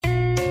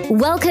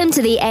Welcome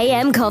to the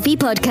AM Coffee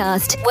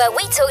Podcast, where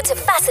we talk to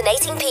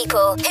fascinating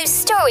people whose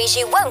stories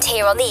you won't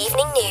hear on the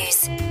evening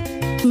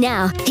news.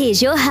 Now,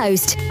 here's your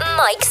host,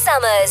 Mike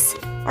Summers.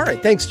 All right,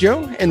 thanks,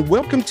 Joe, and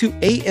welcome to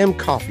AM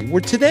Coffee,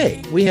 where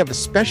today we have a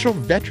special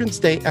Veterans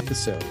Day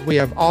episode. We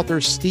have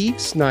author Steve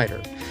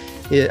Snyder.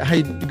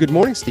 Hi, good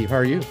morning, Steve. How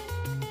are you?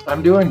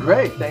 I'm doing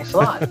great. Thanks a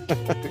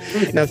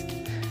lot. Now,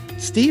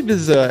 Steve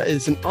is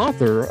an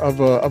author of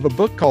a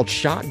book called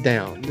Shot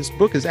Down. This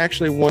book has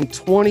actually won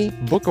 20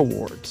 book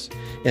awards,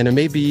 and it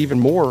may be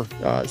even more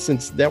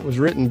since that was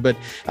written. But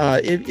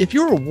if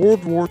you're a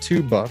World War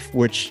II buff,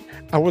 which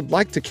I would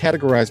like to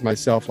categorize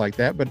myself like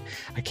that, but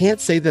I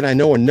can't say that I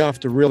know enough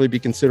to really be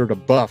considered a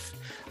buff.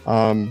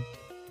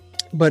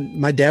 But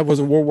my dad was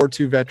a World War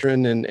II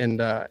veteran,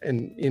 and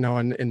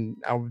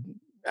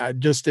I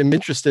just am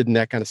interested in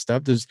that kind of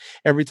stuff.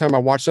 Every time I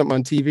watch something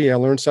on TV, I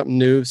learn something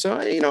new. So,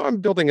 I'm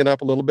building it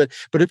up a little bit.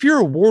 But if you're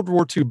a World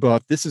War II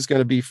buff, this is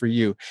going to be for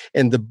you.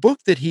 And the book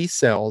that he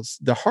sells,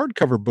 the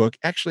hardcover book,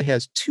 actually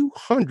has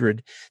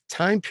 200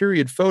 time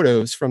period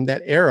photos from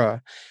that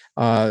era.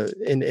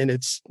 And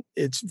it's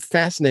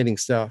fascinating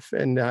stuff.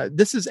 And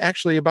this is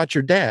actually about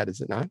your dad, is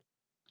it not?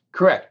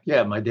 Correct.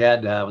 Yeah, my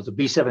dad was a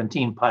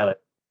B-17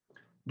 pilot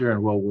during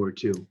World War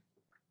II.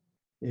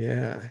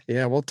 Yeah.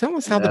 Well, tell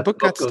us how the book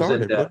got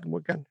started.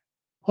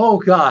 Oh,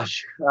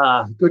 gosh.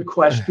 Good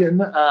question.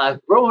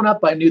 Growing up,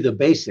 I knew the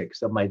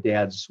basics of my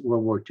dad's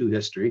World War II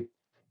history.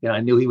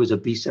 I knew he was a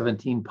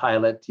B-17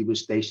 pilot. He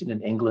was stationed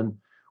in England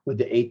with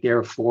the 8th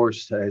Air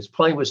Force. His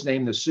plane was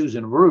named the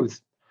Susan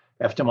Ruth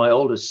after my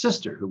oldest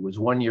sister, who was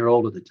 1 year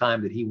old at the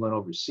time that he went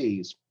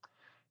overseas.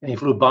 And he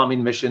flew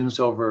bombing missions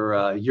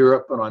over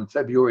Europe. And on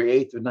February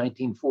 8th of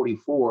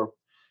 1944,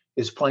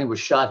 his plane was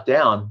shot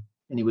down.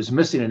 And he was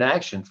missing in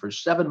action for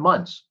 7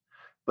 months,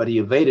 but he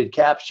evaded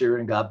capture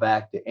and got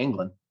back to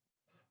England.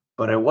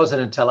 But it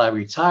wasn't until I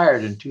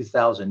retired in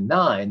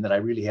 2009 that I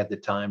really had the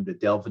time to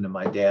delve into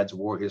my dad's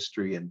war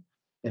history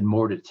in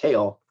more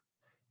detail.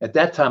 At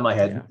that time, I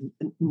had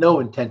no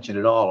intention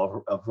at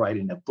all of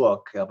writing a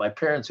book. My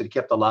parents had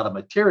kept a lot of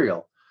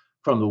material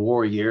from the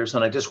war years,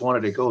 and I just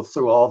wanted to go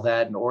through all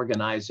that and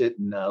organize it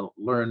and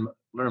learn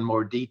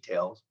more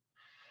details.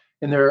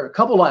 And there are a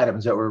couple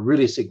items that were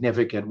really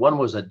significant. One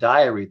was a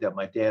diary that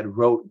my dad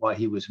wrote while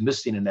he was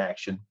missing in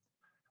action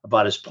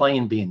about his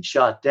plane being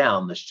shot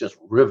down. That's just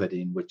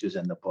riveting, which is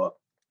in the book.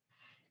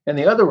 And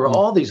the other were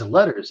all these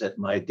letters that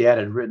my dad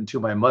had written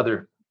to my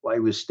mother while he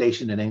was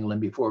stationed in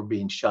England before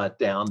being shot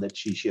down that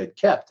she had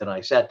kept. And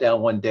I sat down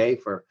one day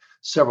for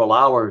several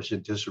hours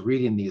and just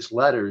reading these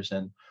letters.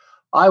 And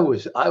I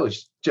was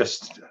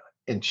just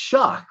in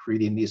shock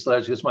reading these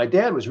letters because my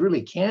dad was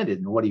really candid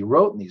in what he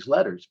wrote in these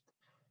letters.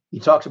 He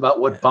talks about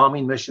what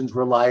bombing missions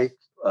were like,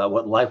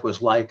 what life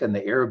was like on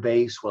the air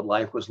base, what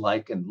life was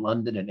like in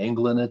London and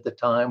England at the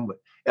time, with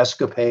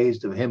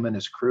escapades of him and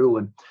his crew.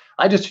 And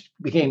I just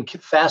became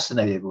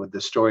fascinated with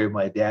the story of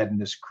my dad and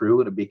his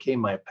crew, and it became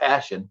my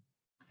passion.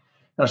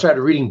 And I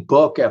started reading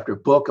book after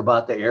book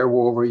about the air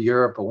war over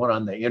Europe. I went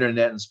on the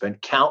internet and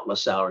spent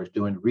countless hours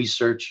doing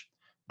research,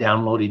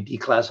 downloading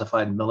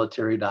declassified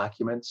military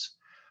documents.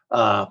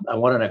 I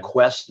went on a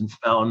quest and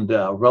found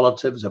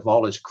relatives of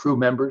all his crew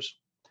members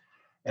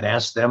and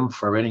asked them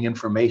for any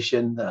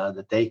information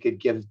that they could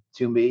give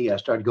to me. I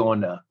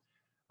joined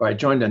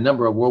a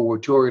number of World War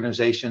II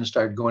organizations,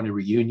 started going to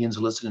reunions,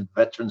 listening to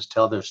veterans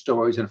tell their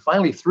stories. And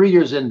finally, 3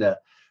 years into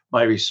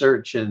my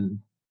research, and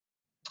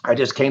I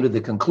just came to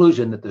the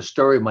conclusion that the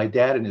story of my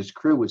dad and his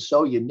crew was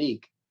so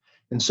unique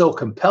and so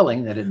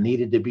compelling that it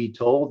needed to be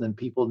told and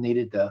people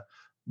needed to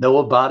know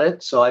about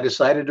it. So I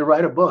decided to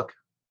write a book.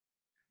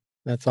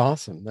 That's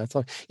awesome.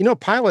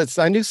 Pilots,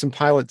 I knew some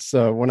pilots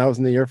when I was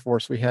in the Air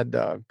Force. We had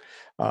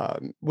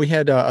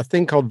a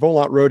thing called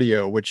Volant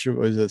Rodeo, which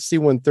was a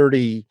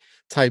C-130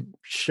 type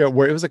show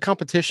where it was a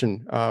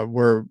competition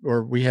where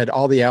we had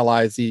all the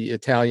allies, the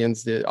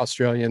Italians, the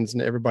Australians,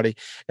 and everybody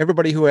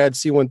who had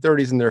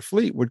C-130s in their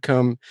fleet would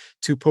come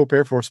to Pope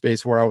Air Force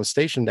Base where I was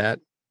stationed at.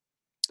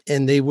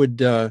 And they would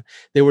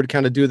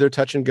kind of do their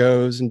touch and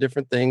goes and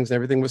different things.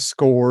 Everything was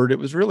scored. It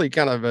was really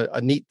kind of a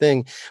neat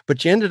thing.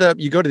 But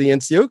you go to the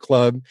NCO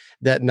club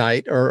that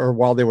night or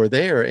while they were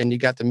there, and you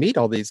got to meet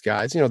all these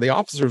guys. The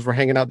officers were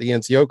hanging out at the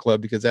NCO club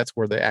because that's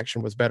where the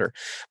action was better.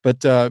 But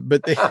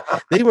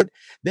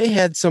they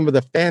had some of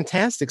the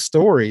fantastic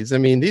stories. I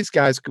mean, these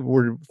guys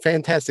were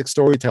fantastic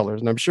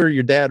storytellers, and I'm sure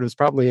your dad was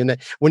probably in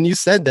that. When you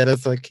said that,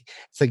 it's like,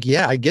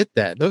 yeah, I get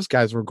that. Those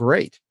guys were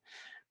great.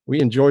 We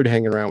enjoyed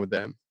hanging around with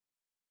them.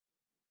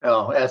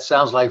 Oh, that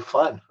sounds like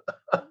fun.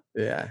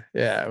 Yeah,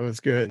 it was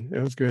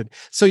good.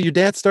 So your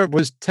dad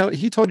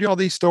he told you all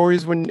these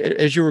stories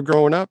as you were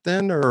growing up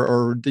then,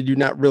 or did you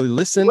not really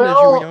listen as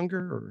you were younger?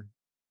 Or?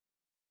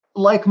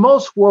 Like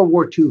most World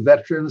War II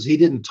veterans, he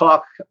didn't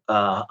talk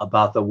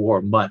about the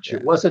war much. Yeah.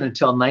 It wasn't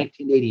until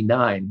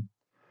 1989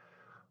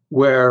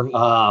 where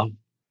a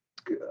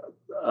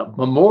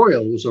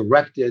memorial was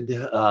erected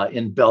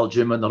in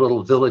Belgium in the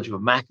little village of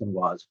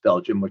Makenwas,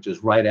 Belgium, which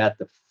is right at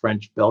the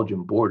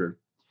French-Belgium border.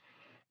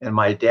 And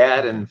my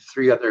dad and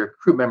 3 other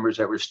crew members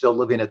that were still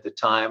living at the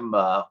time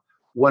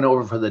went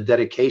over for the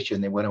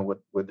dedication. They went over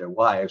with their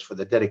wives for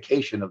the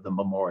dedication of the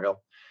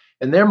memorial.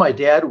 And there my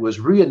dad was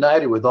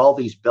reunited with all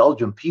these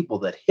Belgian people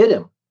that hid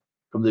him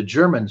from the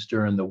Germans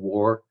during the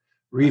war,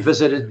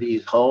 revisited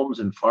these homes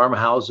and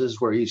farmhouses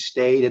where he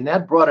stayed. And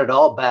that brought it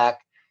all back.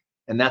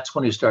 And that's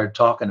when he started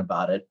talking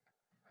about it.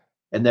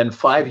 And then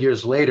 5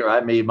 years later,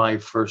 I made my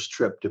first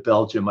trip to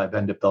Belgium. I've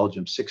been to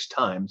Belgium 6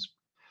 times.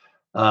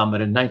 And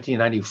in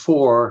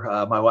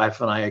 1994, my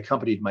wife and I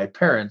accompanied my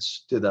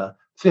parents to the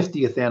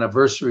 50th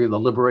anniversary of the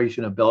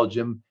liberation of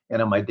Belgium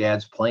and of my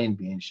dad's plane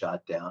being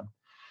shot down.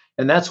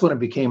 And that's when it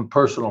became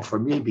personal for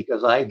me,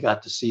 because I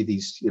got to see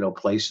these,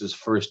 places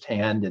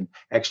firsthand and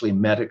actually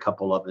met a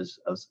couple of his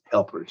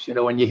helpers.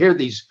 When you hear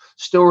these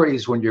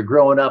stories when you're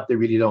growing up, they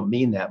really don't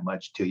mean that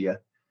much to you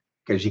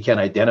because you can't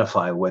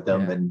identify with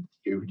them, and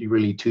you're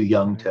really too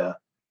young to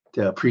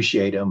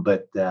appreciate them.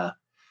 But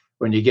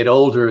when you get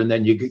older and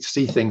then you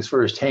see things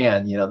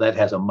firsthand, that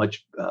has a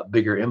much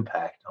bigger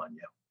impact on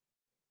you.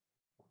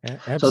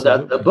 Yeah, so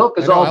the book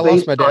is all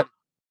based on.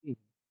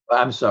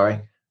 I'm sorry.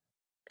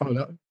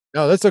 Oh,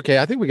 no, that's okay.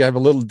 I think we have a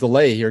little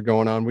delay here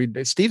going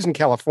on. Steve's in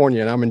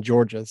California and I'm in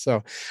Georgia.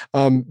 So,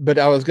 but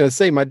I was going to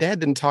say, my dad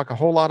didn't talk a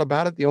whole lot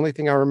about it. The only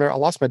thing I remember, I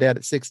lost my dad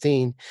at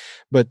 16,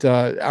 but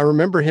I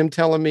remember him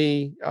telling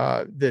me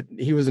that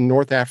he was in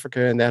North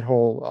Africa and that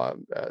whole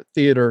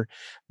theater.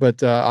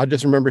 But I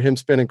just remember him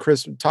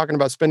talking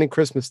about spending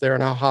Christmas there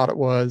and how hot it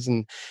was.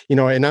 And,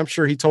 and I'm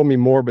sure he told me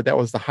more, but that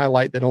was the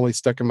highlight that only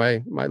stuck in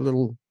my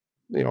little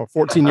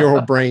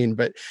 14-year-old brain.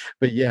 But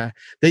yeah,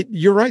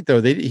 you're right though.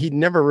 He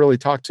never really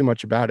talked too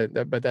much about it,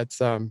 but that's,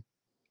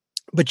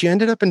 but you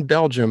ended up in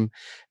Belgium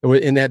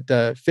in that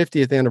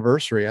 50th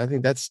anniversary. I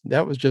think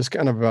that was just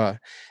kind of, that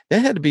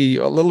had to be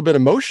a little bit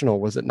emotional,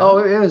 was it not? Oh,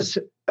 it was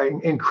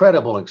an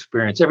incredible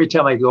experience. Every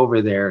time I go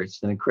over there,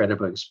 it's an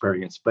incredible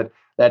experience. But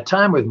that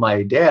time with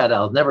my dad,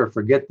 I'll never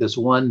forget this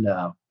one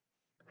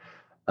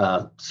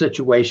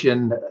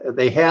situation.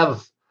 They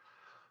have,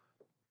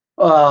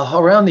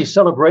 around these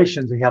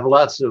celebrations, they have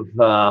lots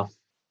of,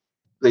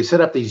 they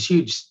set up these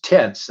huge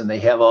tents and they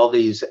have all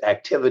these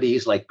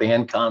activities like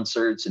band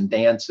concerts and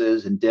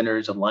dances and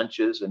dinners and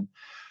lunches. And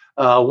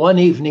one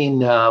evening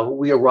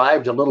we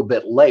arrived a little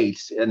bit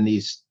late, and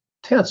these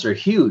tents are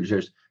huge.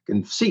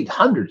 Can seat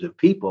hundreds of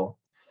people.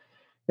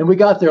 And we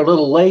got there a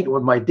little late.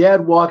 When my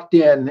dad walked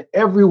in,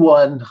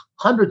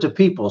 hundreds of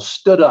people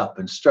stood up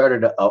and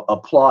started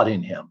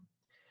applauding him.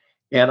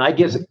 And I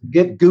get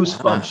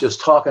goosebumps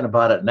just talking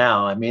about it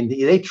now. I mean,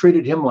 they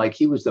treated him like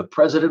he was the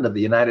president of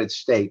the United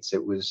States.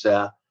 It was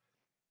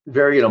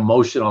very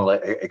emotional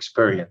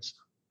experience.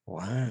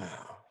 Wow.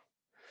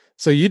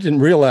 So you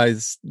didn't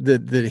realize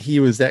that he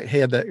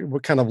had that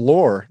what kind of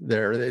lore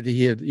there, that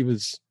he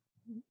was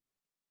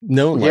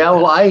known like that.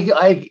 Well,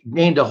 I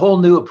gained a whole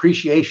new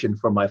appreciation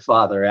for my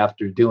father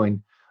after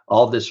doing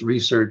all this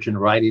research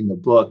and writing the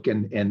book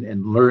and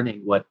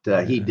learning what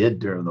he did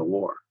during the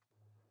war.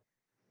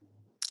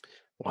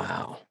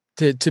 Wow.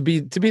 To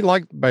be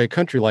liked by a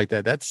country like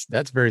that,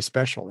 that's very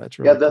special. That's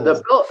really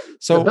cool.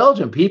 The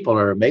Belgian people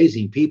are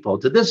amazing people.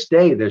 To this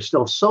day, they're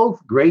still so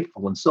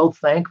grateful and so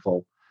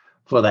thankful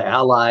for the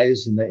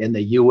Allies and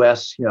the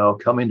U.S.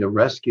 coming to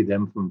rescue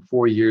them from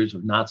 4 years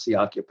of Nazi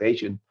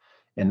occupation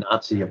and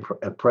Nazi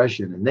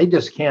oppression, and they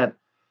just can't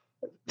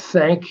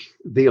thank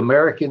the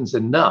Americans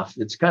enough.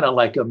 It's kind of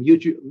like a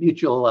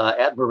mutual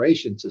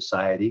admiration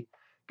society.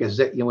 Because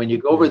when you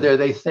go over there,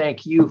 they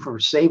thank you for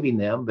saving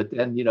them, but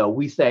then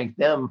we thank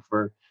them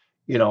for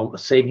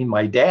saving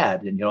my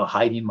dad and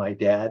hiding my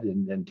dad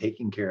and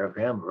taking care of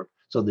him,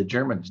 so the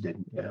Germans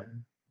didn't.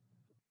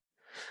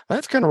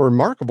 That's kind of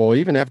remarkable.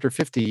 Even after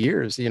 50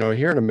 years,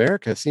 here in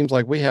America, it seems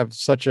like we have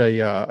such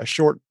a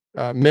short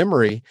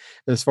memory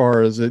as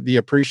far as the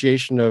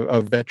appreciation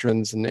of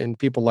veterans and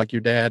people like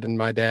your dad and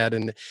my dad,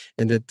 and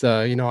that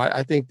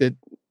I think that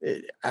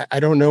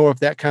I don't know if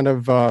that kind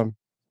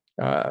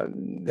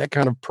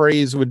of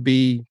praise would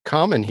be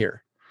common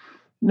here.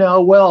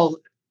 No, well,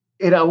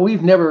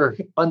 we've never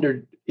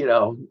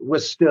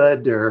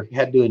withstood or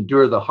had to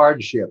endure the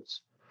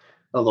hardships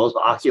of those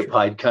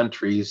occupied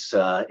countries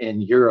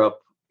in Europe,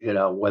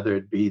 whether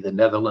it be the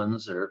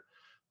Netherlands or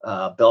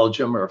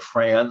Belgium or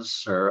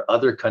France or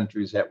other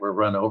countries that were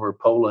run over,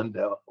 Poland,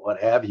 what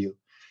have you.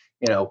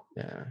 They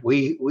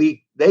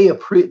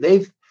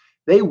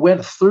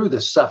went through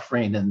the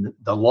suffering and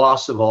the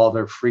loss of all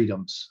their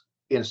freedoms.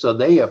 And so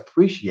they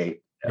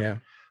appreciate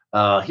them.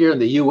 Here in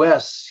the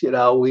U.S.,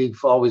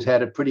 we've always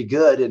had it pretty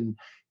good, and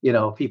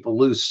people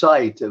lose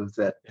sight of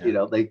that.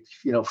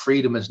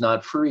 Freedom is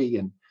not free,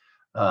 and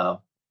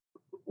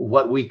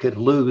what we could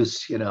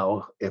lose,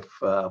 if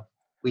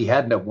we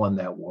hadn't have won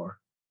that war.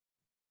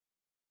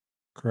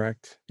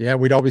 Correct. Yeah,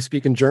 we'd all be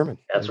speaking German.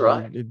 That's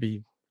right. It'd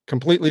be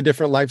completely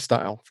different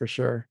lifestyle for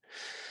sure.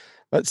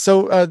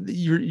 So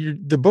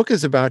the book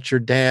is about your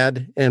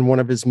dad and one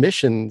of his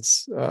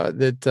missions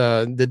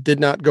that did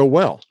not go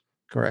well,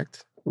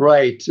 correct?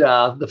 Right.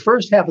 The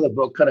first half of the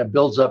book kind of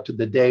builds up to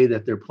the day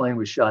that their plane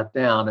was shot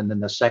down, and then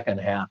the second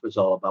half is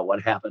all about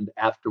what happened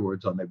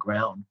afterwards on the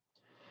ground.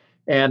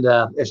 And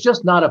it's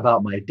just not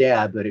about my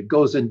dad, but it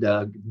goes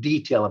into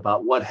detail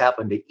about what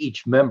happened to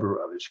each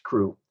member of his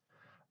crew.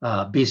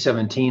 B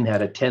 17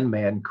 had a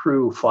 10-man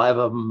crew. Five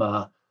of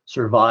them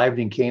survived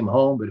and came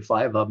home, but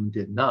five of them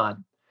did not.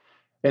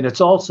 And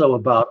it's also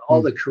about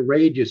all the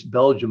courageous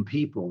Belgian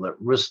people that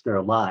risked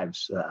their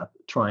lives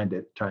trying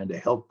to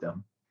help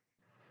them.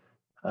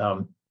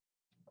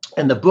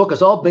 And the book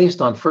is all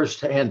based on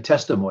firsthand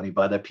testimony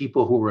by the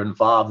people who were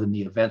involved in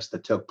the events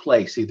that took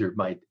place, either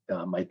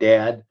my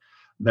dad,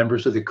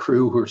 members of the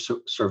crew who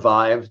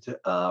survived,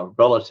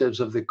 relatives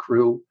of the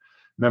crew,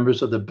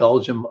 members of the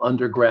Belgium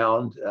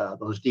underground,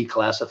 those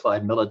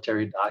declassified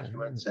military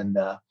documents, and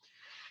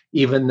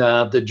even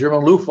the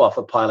German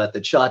Luftwaffe pilot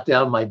that shot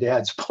down my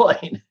dad's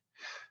plane.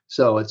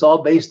 So it's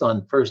all based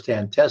on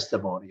firsthand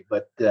testimony.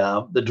 But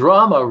the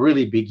drama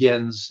really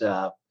begins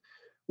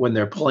when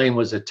their plane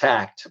was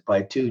attacked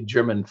by two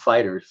German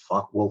fighters,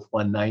 Focke-Wulf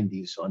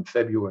 190s, on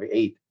February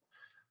 8th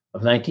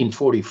of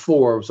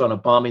 1944. It was on a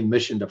bombing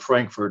mission to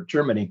Frankfurt,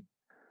 Germany,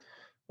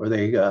 where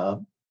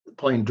the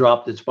plane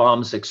dropped its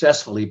bombs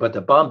successfully, but the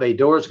bomb bay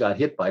doors got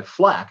hit by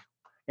flak,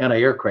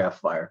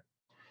 anti-aircraft fire,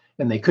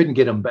 and they couldn't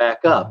get them back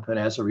up. And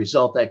as a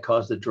result, that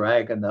caused a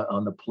drag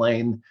on the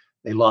plane.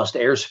 They lost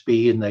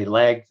airspeed and they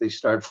lagged. They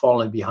started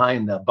falling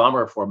behind the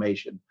bomber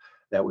formation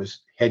that was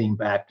heading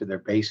back to their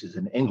bases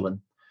in England.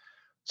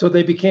 So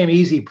they became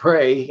easy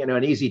prey,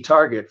 an easy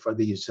target for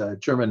these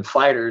German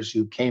fighters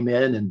who came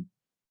in and,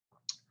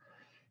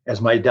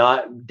 as my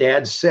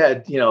dad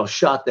said,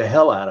 shot the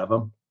hell out of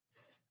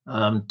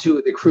them. Two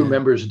of the crew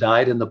members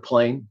died in the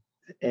plane,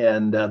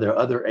 and their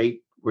other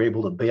 8 were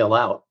able to bail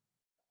out.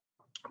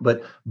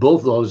 But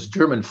both those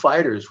German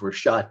fighters were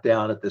shot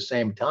down at the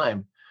same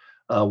time.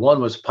 One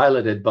was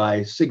piloted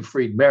by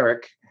Siegfried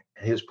Merrick.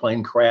 His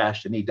plane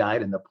crashed and he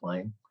died in the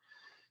plane.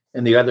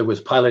 And the other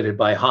was piloted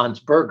by Hans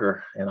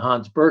Berger. And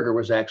Hans Berger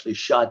was actually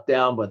shot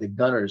down by the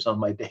gunners on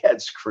my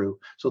dad's crew.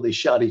 So they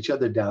shot each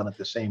other down at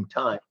the same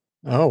time.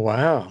 Oh,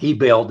 wow. He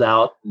bailed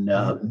out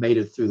and made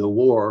it through the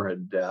war.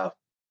 And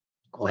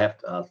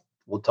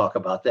we'll talk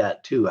about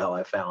that too, how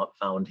I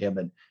found him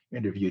and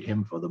interviewed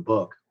him for the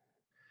book.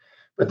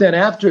 But then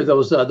after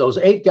those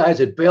 8 guys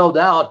that bailed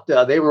out,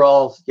 they were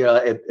all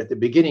at the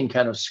beginning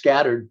kind of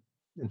scattered.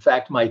 In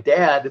fact, my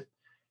dad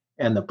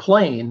and the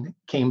plane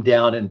came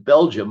down in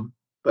Belgium,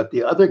 but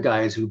the other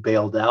guys who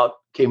bailed out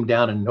came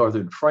down in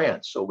northern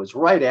France. So it was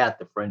right at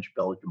the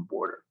French-Belgian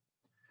border.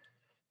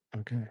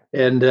 Okay.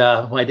 And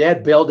my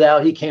dad bailed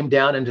out. He came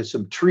down into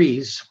some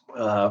trees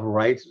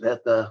right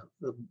at the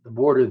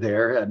border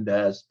there. And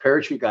his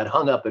parachute got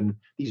hung up in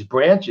these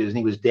branches, and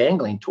he was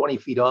dangling 20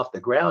 feet off the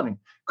ground and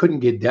couldn't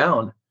get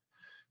down.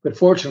 But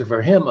fortunately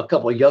for him, a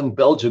couple of young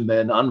Belgian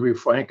men, Henri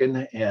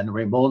Franken and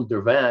Raymond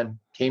Dervan,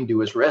 came to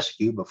his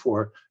rescue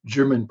before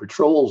German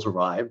patrols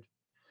arrived.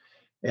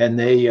 And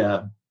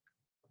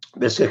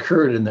this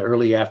occurred in the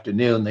early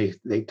afternoon.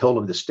 They told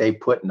him to stay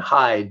put and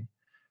hide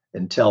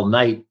until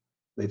night.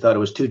 They thought it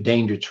was too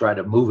dangerous to try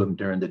to move him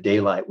during the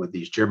daylight with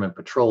these German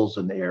patrols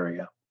in the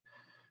area.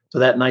 So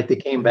that night they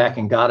came back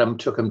and got him,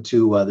 took him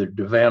to the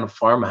Dervan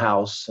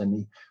farmhouse,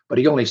 but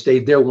he only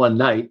stayed there one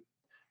night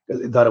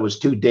because they thought it was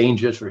too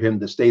dangerous for him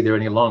to stay there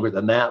any longer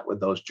than that with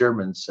those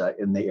Germans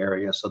in the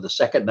area. So the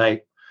second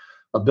night,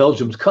 a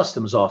Belgium's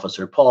customs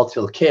officer, Paul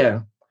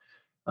Tilquin,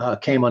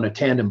 came on a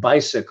tandem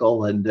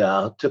bicycle and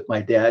took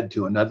my dad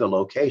to another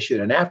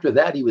location. And after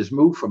that, he was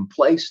moved from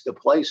place to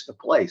place to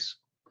place.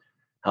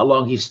 How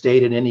long he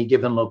stayed in any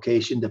given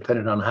location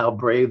depended on how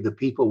brave the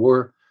people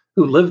were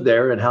who lived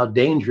there and how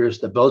dangerous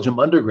the Belgium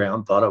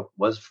underground thought it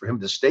was for him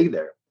to stay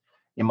there.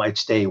 He might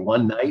stay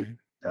one night.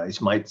 He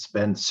might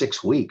spend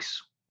 6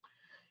 weeks.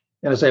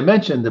 And as I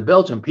mentioned, the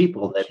Belgian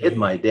people that hit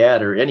my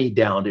dad, or any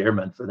downed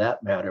airman for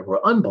that matter,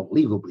 were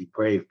unbelievably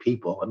brave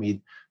people. I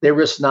mean, they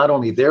risked not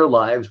only their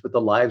lives, but the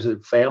lives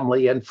of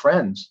family and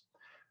friends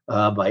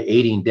by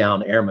aiding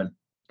downed airmen.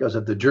 Because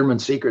if the German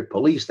secret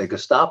police, the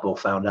Gestapo,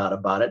 found out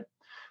about it,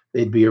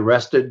 they'd be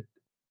arrested,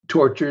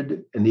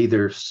 tortured, and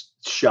either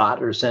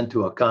shot or sent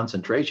to a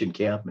concentration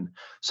camp. And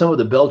some of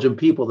the Belgian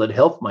people that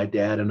helped my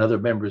dad and other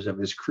members of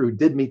his crew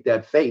did meet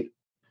that fate.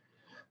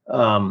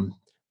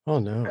 Oh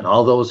no! And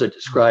all those are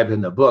described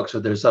in the book. So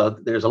there's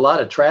a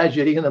lot of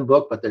tragedy in the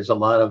book, but there's a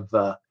lot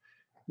of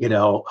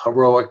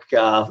heroic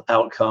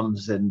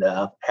outcomes and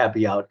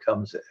happy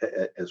outcomes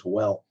as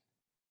well.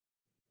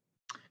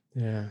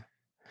 Yeah,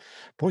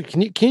 boy,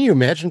 can you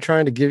imagine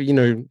trying to give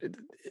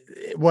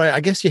well, I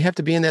guess you have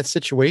to be in that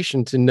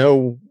situation to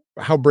know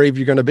how brave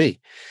you're going to be.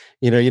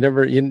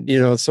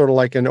 It's sort of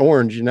like an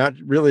orange. You're not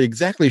really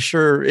exactly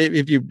sure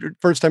if you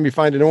first time you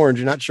find an orange,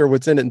 you're not sure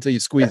what's in it until you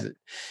squeeze it.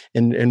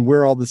 And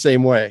we're all the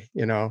same way.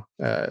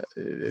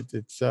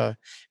 It's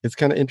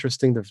kind of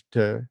interesting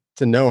to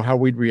know how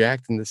we'd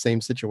react in the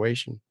same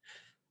situation.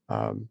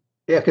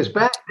 Because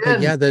back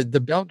then, the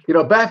belt.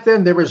 Back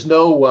then there was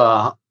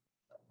no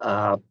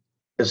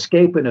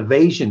escape and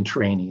evasion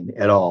training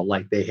at all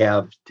like they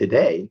have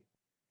today.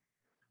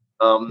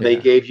 They Yeah.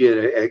 gave you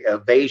a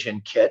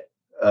evasion kit.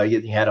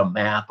 You had a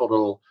map, a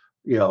little,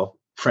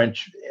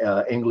 French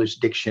English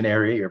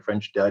dictionary or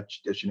French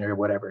Dutch dictionary,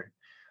 whatever.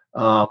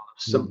 Mm.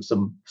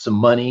 Some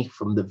money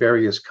from the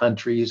various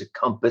countries, a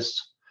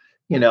compass,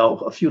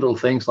 a few little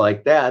things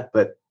like that.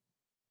 But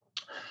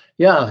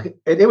yeah,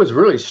 it was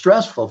really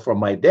stressful for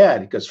my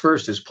dad because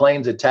first his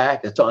plane's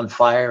attacked, it's on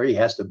fire, he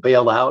has to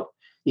bail out.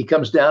 He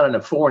comes down in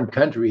a foreign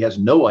country, has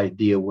no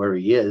idea where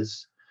he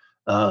is,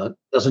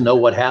 doesn't know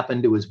what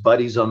happened to his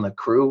buddies on the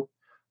crew,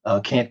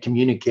 can't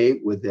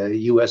communicate with the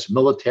U.S.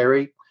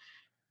 military,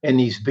 and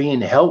he's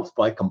being helped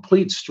by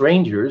complete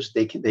strangers.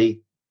 They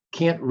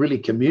can't really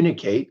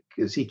communicate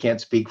because he can't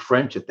speak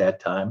French at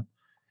that time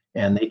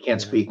and they can't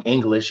Yeah. speak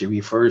English. He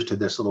refers to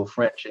this little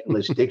French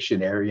English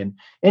dictionary. And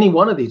any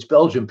one of these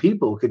Belgian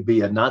people could be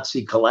a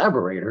Nazi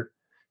collaborator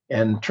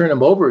and turn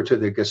him over to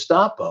the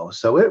Gestapo.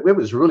 So it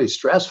was really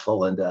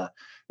stressful. And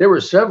there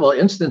were several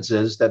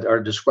instances that are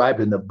described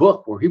in the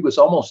book where he was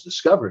almost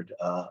discovered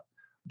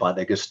by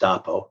the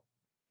Gestapo.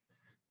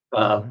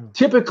 Wow.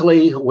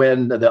 Typically,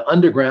 when the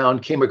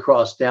underground came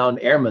across down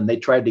airmen, they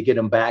tried to get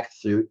him back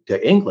to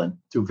England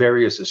through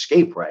various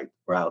escape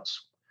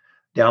routes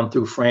down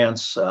through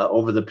France,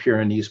 over the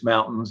Pyrenees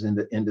Mountains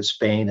into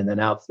Spain, and then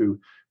out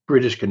through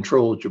British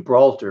controlled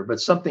Gibraltar.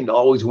 But something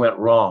always went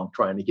wrong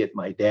trying to get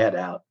my dad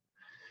out,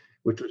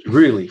 which was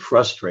really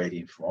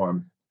frustrating for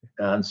him.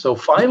 And so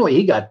finally,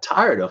 he got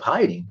tired of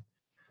hiding.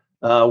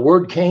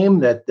 Word came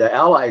that the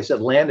Allies had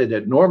landed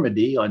at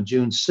Normandy on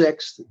June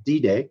 6th,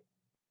 D-Day,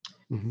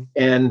 Mhm.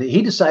 and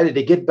he decided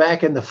to get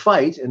back in the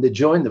fight and to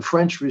join the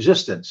French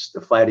resistance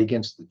to fight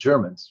against the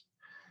Germans,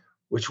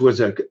 which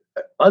was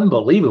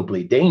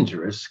unbelievably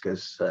dangerous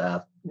because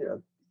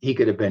he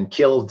could have been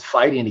killed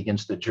fighting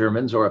against the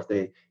Germans, or if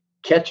they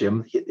catch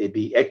him, he'd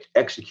be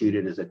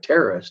executed as a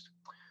terrorist.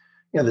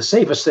 The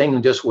safest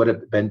thing just would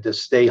have been to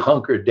stay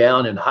hunkered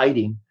down in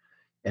hiding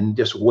and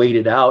just wait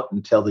it out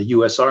until the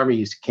U.S.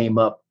 armies came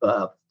up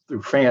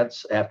through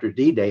France after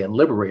D-Day and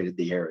liberated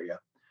the area.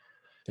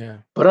 Yeah.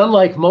 But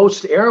unlike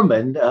most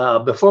airmen,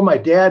 before my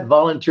dad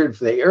volunteered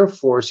for the Air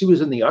Force, he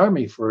was in the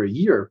Army for a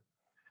year.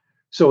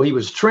 So he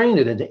was trained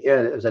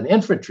as an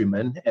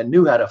infantryman and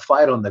knew how to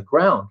fight on the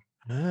ground.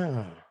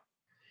 Oh.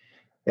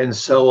 And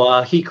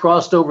so he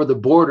crossed over the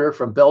border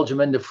from Belgium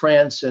into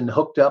France and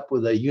hooked up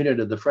with a unit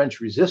of the French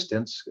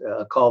resistance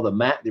called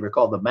they were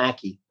called the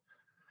Maquis.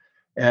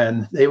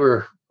 And they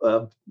were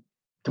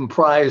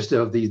comprised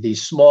of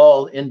these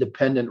small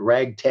independent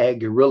ragtag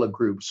guerrilla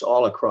groups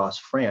all across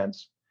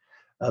France.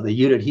 The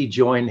unit he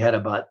joined had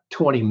about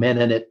 20 men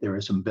in it. There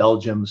were some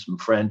Belgians, some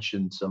French,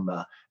 and some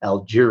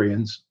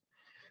Algerians.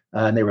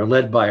 And they were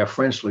led by a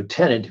French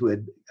lieutenant who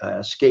had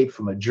escaped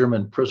from a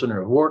German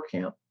prisoner of war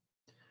camp.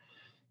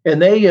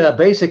 And they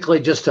basically,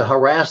 just to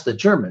harass the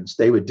Germans,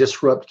 they would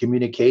disrupt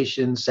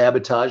communication,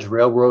 sabotage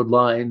railroad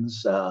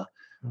lines,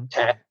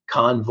 attack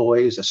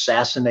convoys,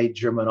 assassinate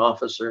German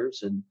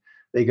officers. And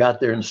they got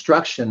their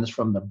instructions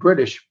from the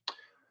British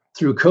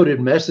through coded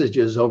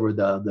messages over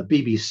the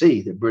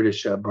BBC, the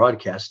British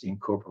Broadcasting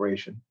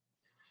Corporation.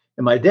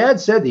 And my dad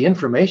said the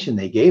information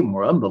they gave him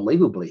was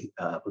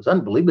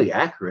unbelievably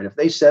accurate. If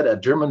they said a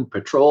German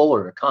patrol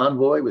or a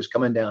convoy was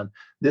coming down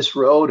this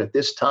road at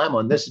this time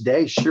on this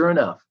day, sure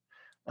enough,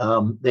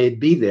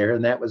 they'd be there.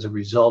 And that was a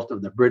result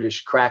of the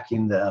British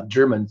cracking the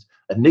Germans'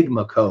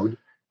 Enigma code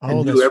and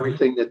Oh, knew that's right.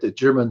 everything that the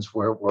Germans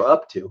were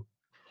up to.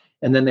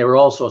 And then they were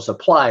also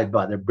supplied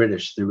by the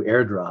British through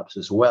airdrops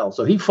as well.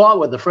 So he fought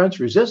with the French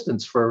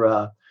resistance for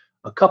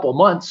a couple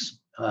months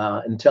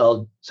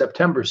until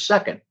September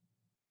 2nd.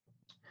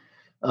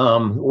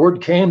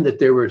 Word came that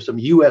there were some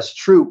U.S.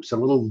 troops in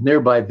a little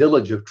nearby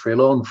village of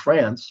Trélon,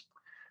 France.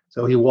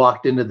 So he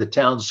walked into the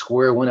town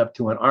square, went up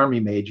to an army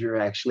major,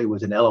 actually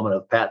was an element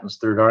of Patton's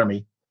Third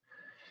Army,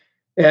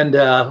 and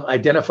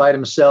identified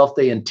himself.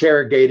 They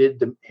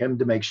interrogated him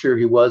to make sure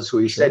he was who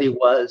he said he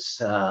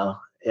was.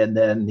 And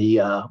then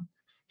he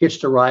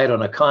hitched a ride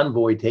on a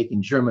convoy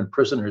taking German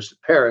prisoners to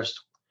Paris,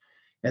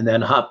 and then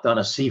hopped on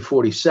a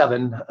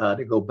C-47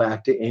 to go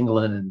back to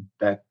England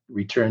and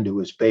return to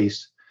his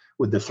base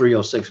with the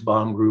 306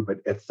 bomb group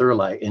at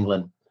Thurley,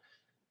 England.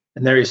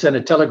 And there he sent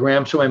a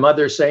telegram to my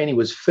mother saying he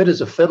was fit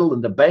as a fiddle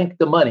and to bank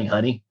the money,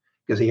 honey,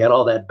 because he had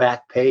all that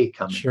back pay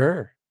coming.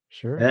 Sure.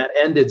 And that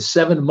ended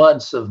 7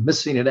 months of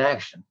missing in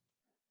action.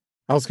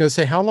 I was going to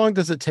say, how long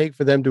does it take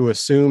for them to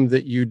assume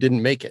that you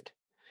didn't make it?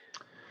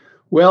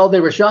 Well, they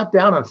were shot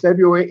down on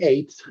February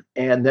 8th,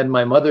 and then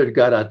my mother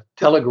got a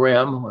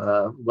telegram,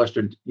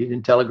 Western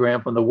Union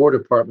telegram from the War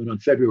Department on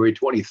February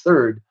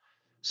 23rd,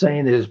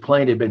 saying that his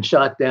plane had been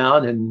shot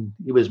down and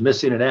he was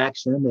missing in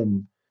action,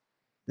 and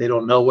they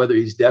don't know whether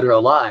he's dead or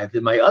alive.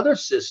 And my other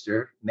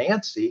sister,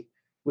 Nancy,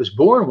 was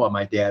born while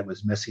my dad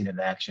was missing in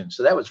action.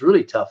 So that was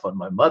really tough on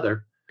my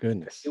mother.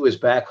 Goodness. He was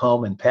back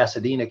home in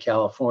Pasadena,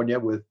 California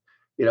with,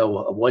 a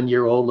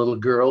 1-year-old little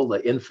girl,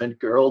 the infant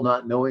girl,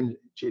 not knowing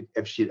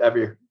if she'd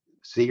ever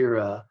see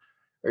her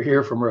or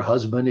hear from her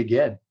husband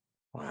again.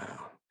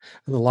 Wow.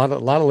 A lot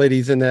of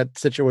ladies in that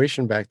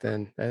situation back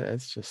then.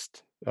 That's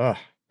just,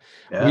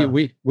 Yeah.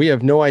 We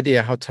have no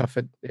idea how tough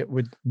it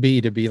would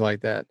be to be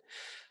like that.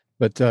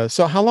 But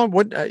so how long?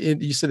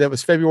 You said that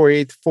was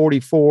February 8th,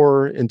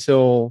 44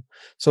 until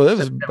so that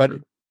was, but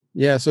September.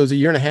 yeah, so it was a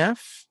year and a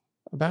half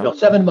about.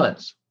 7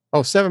 months.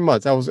 Oh, 7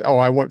 months. I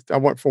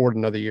went forward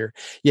another year.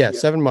 Yeah, Yeah.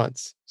 7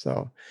 months.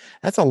 So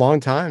that's a long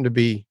time to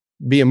be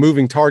a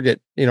moving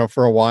target,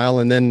 for a while,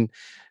 and then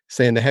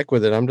saying the heck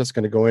with it. I'm just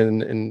going to go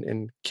in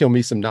and kill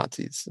me some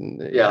Nazis.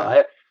 And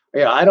Yeah.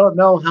 I don't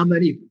know how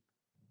many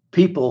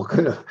people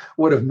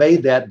would have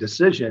made that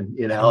decision,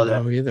 I don't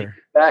that know either.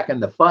 back in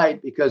the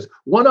fight, because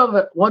one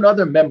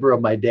other member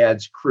of my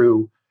dad's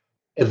crew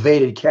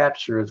evaded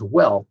capture as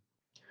well.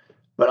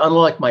 But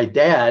unlike my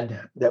dad,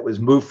 that was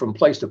moved from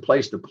place to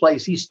place to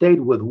place, he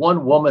stayed with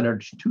one woman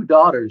and two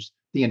daughters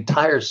the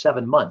entire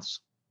 7 months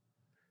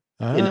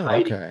in Oh,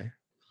 hiding.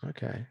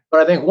 okay.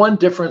 But I think one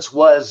difference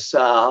was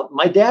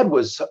my dad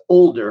was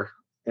older.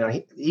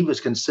 He was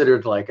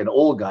considered like an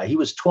old guy. He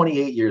was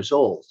 28 years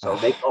old, so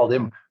they called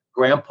him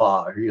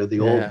grandpa, or the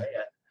old man.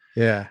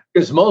 Yeah.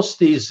 Because most of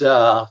these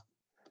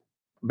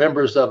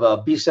members of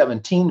a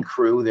B-17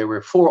 crew, there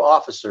were 4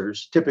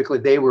 officers. Typically,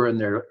 they were in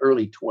their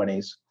early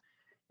 20s.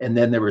 And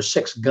then there were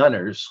 6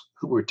 gunners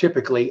who were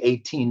typically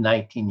 18,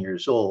 19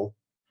 years old.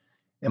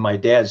 And my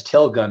dad's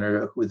tail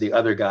gunner, with the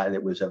other guy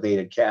that was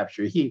evaded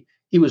capture, he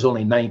was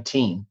only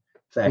 19. In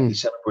fact, he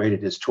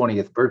celebrated his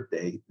 20th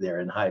birthday there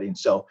in hiding.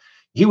 So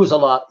he was a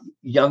lot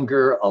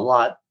younger, a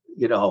lot,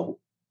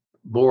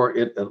 more,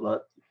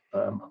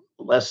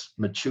 less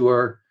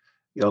mature,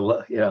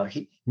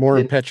 he more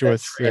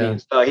impetuous. Yeah.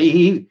 So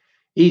he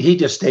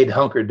just stayed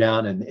hunkered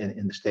down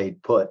and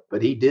stayed put.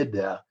 But he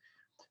did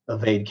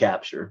evade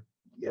capture,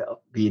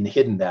 being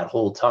hidden that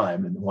whole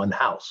time in one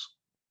house.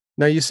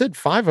 Now you said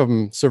 5 of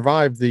them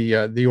survived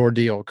the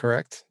ordeal,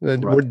 correct?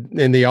 Right.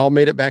 And they all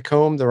made it back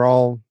home. They're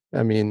all,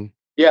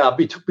 Yeah.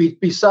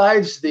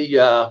 Besides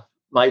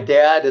my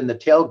dad and the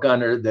tail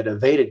gunner that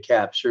evaded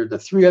capture, the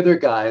 3 other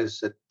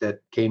guys that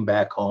came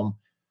back home,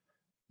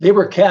 they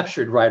were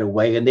captured right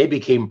away and they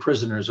became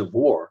prisoners of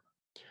war,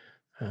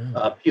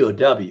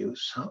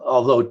 POWs.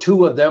 Although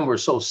 2 of them were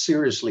so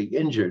seriously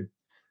injured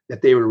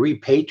that they were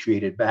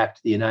repatriated back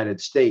to the United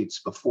States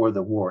before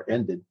the war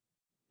ended.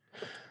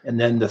 And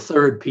then the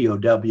 3rd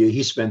POW,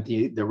 he spent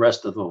the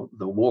rest of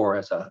the war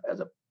as a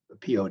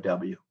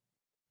POW.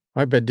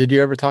 I bet. Did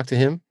you ever talk to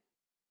him?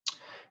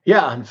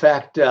 Yeah, in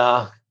fact,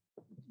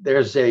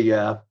 there's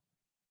on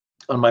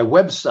my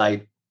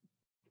website,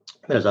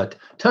 there's a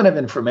ton of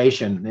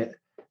information,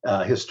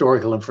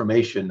 historical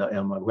information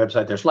on my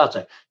website. There's lots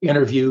of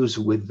interviews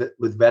with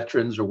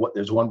veterans,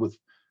 there's one with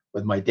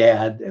my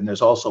dad, and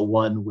there's also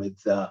one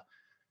with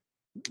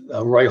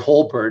Roy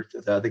Holbert,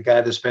 the guy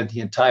that spent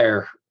the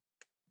entire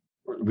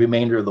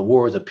remainder of the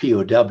war as a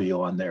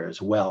POW, on there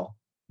as well.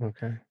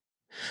 Okay.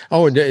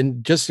 Oh,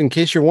 and just in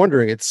case you're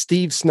wondering, it's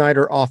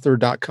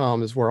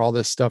SteveSnyderAuthor.com is where all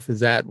this stuff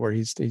is at, where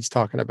he's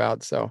talking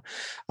about. So,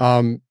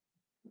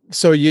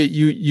 so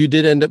you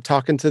did end up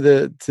talking to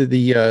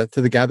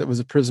the guy that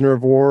was a prisoner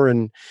of war,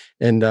 and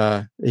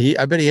I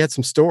bet he had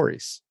some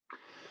stories.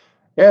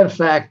 Yeah, in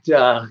fact,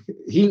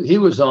 he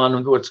was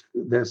on what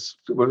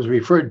was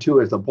referred to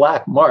as the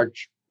Black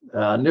March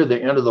near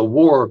the end of the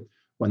war,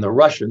 when the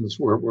Russians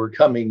were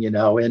coming,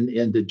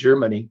 into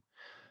Germany.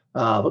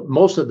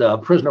 Most of the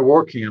prisoner of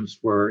war camps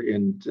were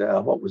in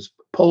what was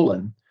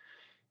Poland.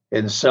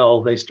 And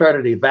so they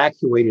started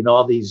evacuating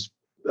all these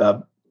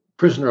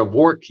prisoner of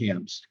war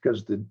camps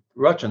because the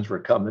Russians were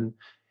coming.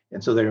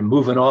 And so they were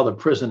moving all the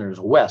prisoners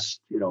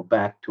west,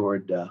 back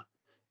toward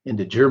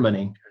into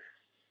Germany.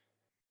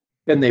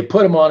 And they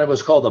put them on, it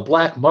was called the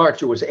Black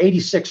March. It was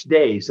 86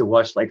 days. It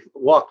was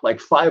walked like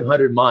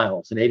 500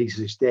 miles in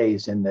 86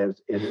 days. And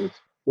it was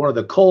one of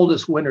the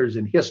coldest winters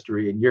in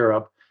history in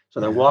Europe. So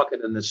they're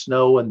walking in the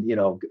snow, and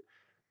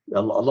a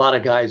lot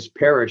of guys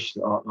perished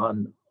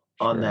on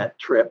that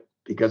trip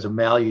because of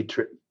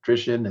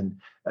malnutrition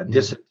and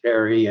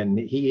dysentery, and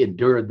he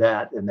endured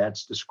that, and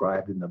that's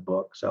described in the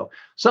book. So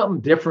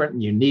something different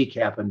and unique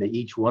happened to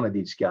each one of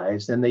these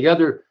guys. And the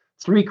other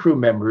 3 crew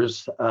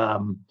members, there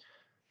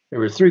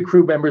were 3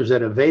 crew members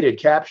that evaded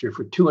capture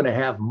for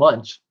 2.5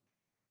 months,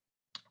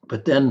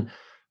 but then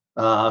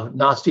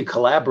Nazi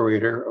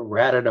collaborator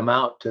ratted them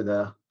out to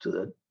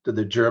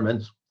the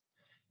Germans.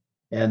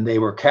 And they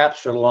were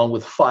captured along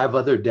with 5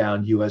 other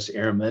downed U.S.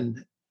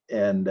 airmen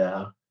and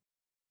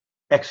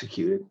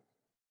executed.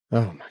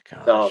 Oh my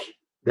gosh! So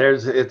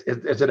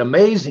it's an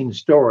amazing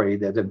story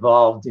that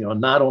involved,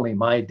 not only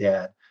my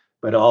dad,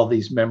 but all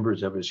these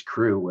members of his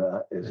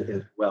crew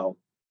as well.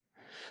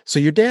 So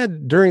your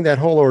dad, during that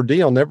whole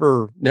ordeal,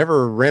 never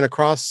ran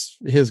across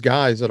his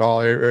guys at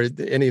all, or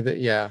any of the.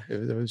 Yeah,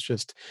 it was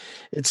just,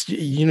 it's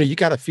you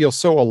got to feel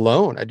so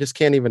alone. I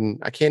can't even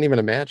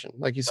imagine.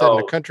 Like you said, in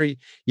a country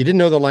you didn't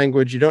know the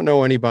language, you don't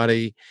know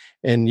anybody,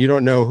 and you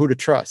don't know who to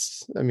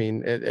trust. I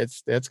mean,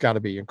 it's got to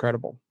be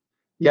incredible.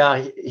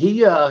 Yeah,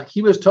 he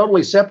was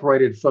totally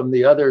separated from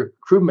the other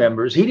crew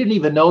members. He didn't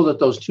even know that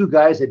those 2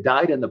 guys had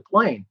died in the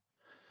plane.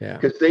 Yeah,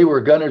 because they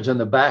were gunners in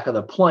the back of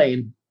the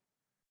plane.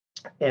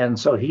 And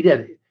so he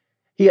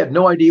he had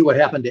no idea what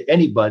happened to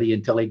anybody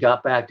until he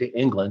got back to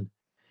England.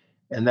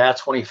 And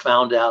that's when he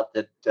found out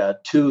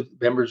that 2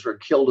 members were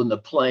killed in the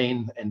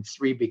plane and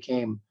 3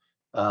 became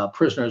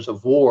prisoners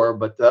of war.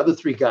 But the other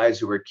 3 guys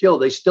who were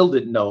killed, they still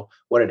didn't know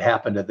what had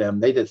happened to them.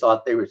 They just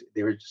thought they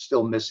were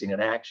still missing in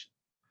action.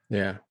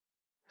 Yeah.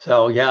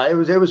 So yeah, it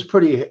was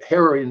pretty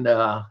harrowing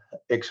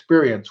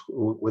experience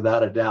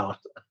without a doubt.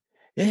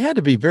 It had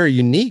to be very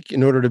unique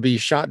in order to be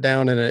shot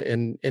down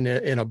in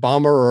a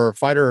bomber or a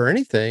fighter or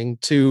anything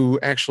to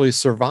actually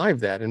survive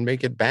that and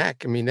make it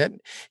back. I mean, that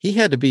he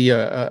had to be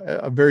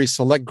a very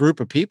select group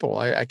of people.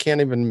 I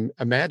can't even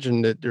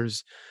imagine that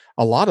there's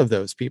a lot of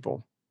those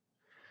people.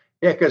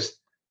 Yeah, because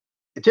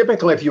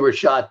typically, if you were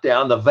shot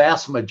down, the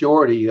vast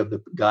majority of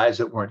the guys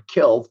that weren't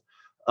killed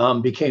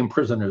became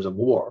prisoners of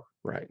war.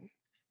 Right.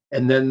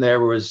 And then there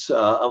was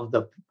of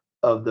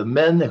the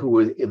men who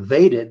were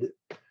evaded.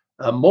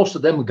 Most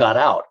of them got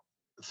out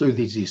through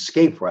these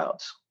escape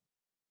routes.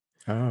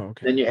 Oh,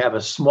 okay. Then you have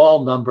a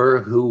small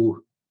number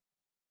who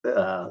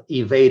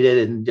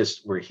evaded and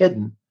just were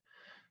hidden.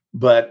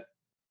 But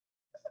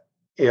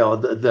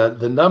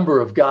the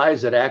number of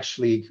guys that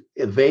actually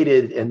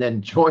evaded and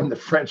then joined the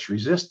French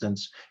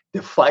resistance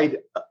to fight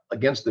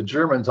against the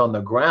Germans on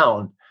the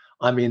ground,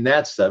 I mean,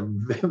 that's a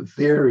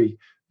very,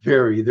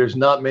 very. There's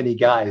not many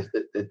guys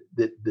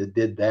that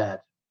did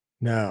that.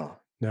 No,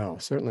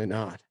 certainly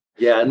not.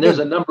 Yeah, and there's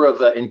a number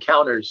of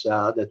encounters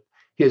that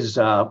his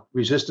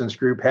resistance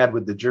group had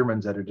with the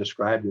Germans that are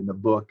described in the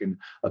book, and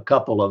a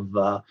couple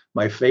of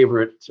my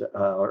favorite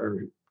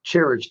or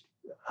cherished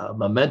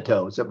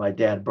mementos that my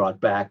dad brought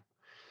back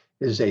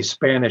is a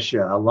Spanish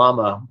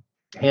Llama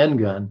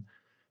handgun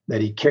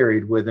that he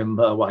carried with him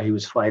while he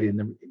was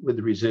fighting with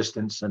the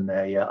resistance, and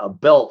a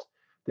belt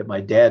that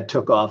my dad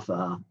took off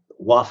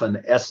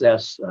Waffen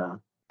SS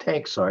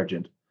tank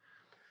sergeant.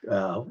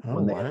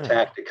 When they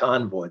attacked a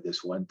convoy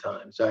this one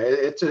time. So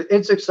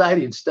it's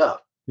exciting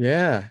stuff.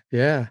 Yeah.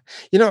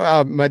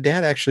 My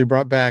dad actually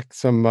brought back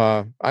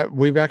some,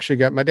 we've actually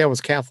got, my dad was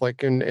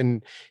Catholic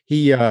and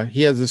he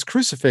has this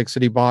crucifix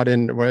that he bought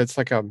in where it's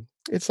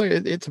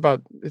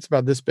about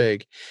this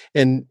big,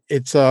 and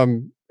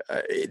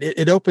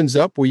it opens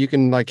up where you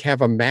can like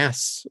have a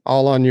mass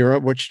all on your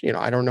own, which,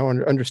 I don't know,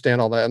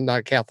 understand all that. I'm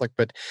not Catholic,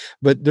 but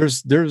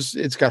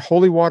it's got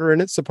holy water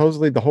in it.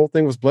 Supposedly the whole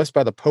thing was blessed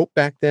by the Pope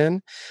back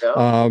then.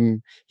 Yeah.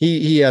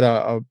 He had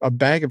a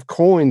bag of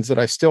coins that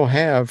I still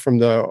have from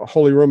the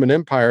Holy Roman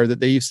Empire that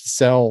they used to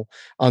sell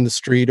on the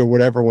street or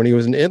whatever when he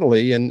was in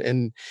Italy.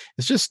 And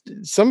it's just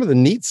some of the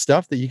neat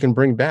stuff that you can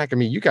bring back. I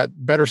mean, you got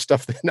better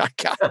stuff than I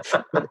got,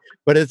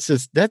 but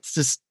that's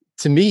just,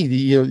 to me,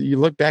 you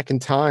look back in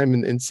time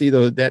and see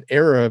that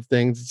era of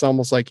things. It's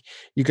almost like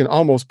you can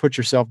almost put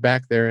yourself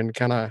back there and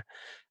kind of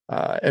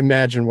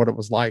imagine what it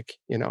was like.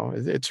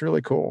 It's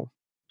really cool.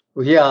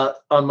 Well, yeah,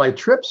 on my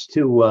trips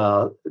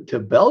to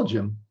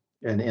Belgium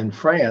and in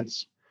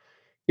France,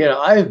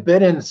 I've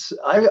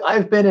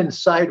been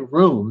inside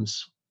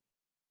rooms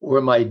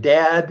where my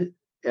dad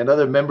and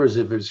other members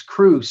of his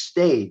crew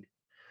stayed.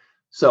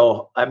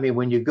 So, I mean,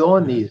 when you go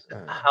in these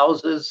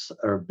houses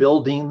or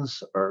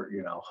buildings or,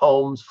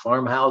 homes,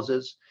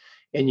 farmhouses,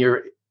 and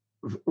you're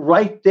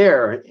right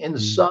there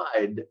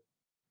inside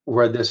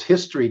where this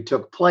history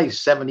took place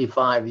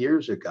 75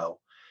 years ago,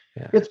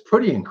 it's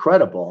pretty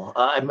incredible.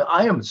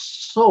 I am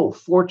so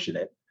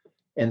fortunate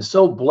and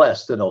so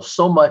blessed to know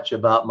so much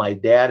about my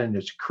dad and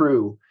his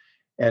crew,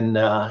 and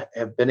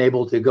have been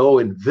able to go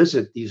and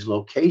visit these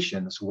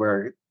locations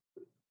where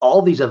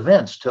all these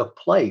events took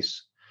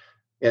place.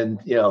 And,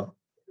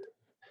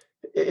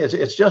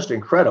 it's just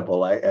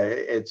incredible.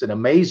 It's an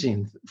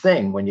amazing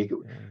thing when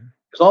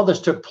because all this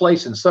took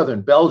place in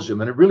southern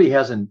Belgium, and it really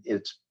hasn't.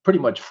 It's pretty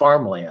much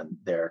farmland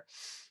there,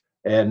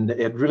 and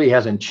it really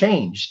hasn't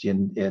changed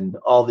in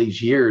all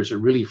these years, or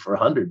really for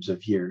hundreds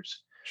of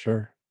years.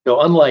 Sure.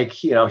 So unlike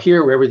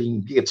here where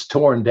everything gets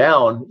torn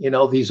down,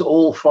 these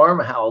old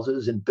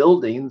farmhouses and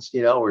buildings,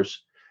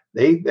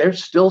 they're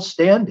still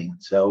standing.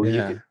 So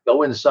you can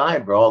go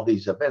inside where all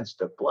these events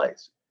took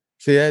place.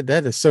 See,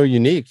 that is so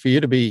unique for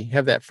you to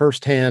have that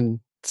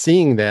firsthand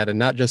seeing that and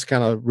not just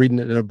kind of reading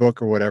it in a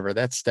book or whatever.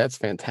 That's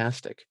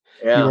fantastic.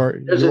 Yeah.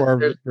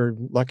 You're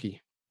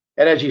lucky.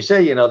 And as you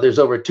say, there's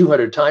over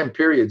 200 time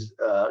period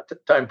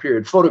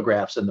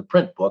photographs in the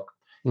print book,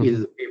 either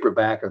the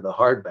paperback or the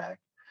hardback,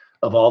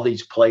 of all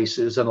these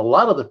places. And a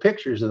lot of the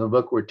pictures in the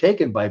book were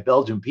taken by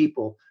Belgian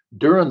people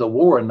during the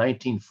war in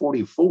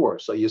 1944.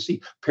 So you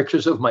see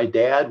pictures of my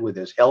dad with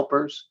his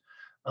helpers.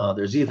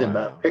 There's even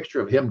a picture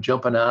of him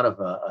jumping out of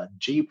a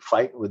Jeep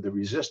fighting with the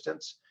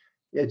resistance.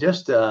 It's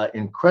just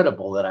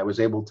incredible that I was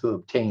able to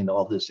obtain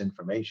all this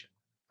information.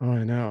 Oh,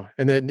 I know.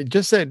 And then it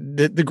just said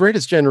the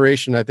greatest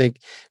generation, I think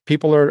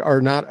people are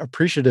not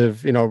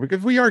appreciative,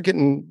 because we are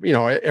getting,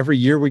 every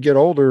year we get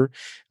older,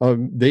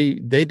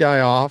 they die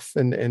off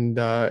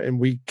and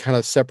we kind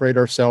of separate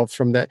ourselves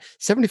from that.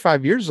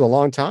 75 years is a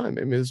long time.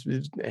 I mean,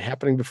 it's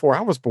happening before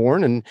I was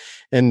born.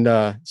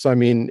 And so, I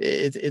mean,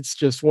 it's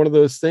just one of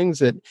those things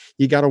that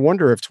you got to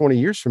wonder if 20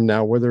 years from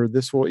now, whether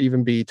this will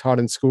even be taught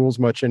in schools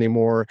much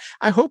anymore.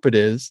 I hope it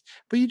is,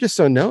 but you just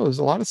don't know. There's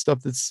a lot of stuff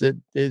that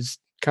is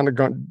kind of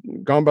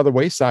gone by the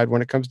wayside when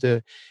it comes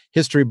to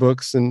history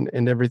books and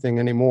everything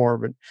anymore.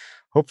 But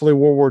hopefully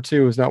World War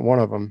II is not one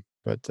of them.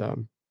 But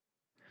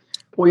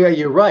well, yeah,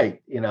 you're right.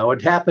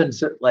 It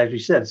happens, like you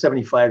said,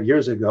 75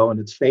 years ago, and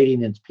it's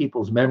fading in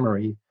people's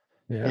memory.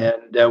 yeah,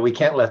 And we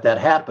can't let that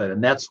happen.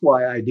 And that's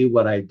why I do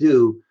what I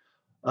do.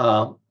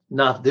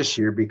 Not this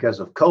year because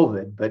of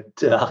COVID, but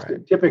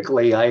right.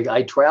 typically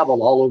I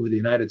travel all over the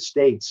United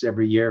States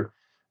every year,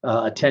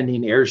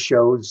 attending air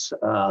shows,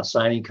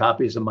 signing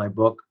copies of my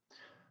book,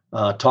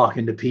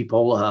 talking to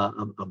people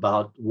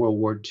about World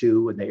War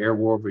II and the air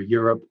war over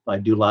Europe. I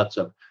do lots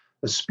of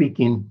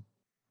speaking,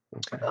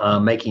 Okay.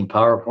 making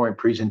PowerPoint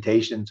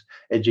presentations,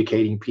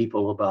 educating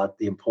people about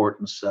the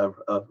importance of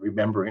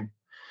remembering.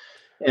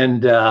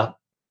 And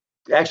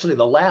actually,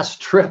 the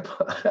last trip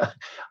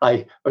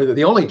or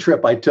the only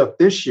trip I took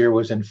this year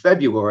was in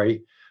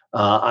February.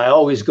 I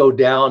always go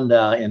down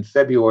in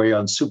February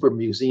on Super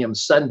Museum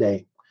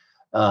Sunday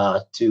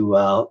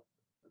to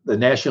the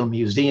National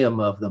Museum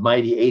of the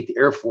Mighty 8th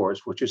Air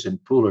Force, which is in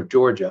Pooler,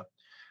 Georgia,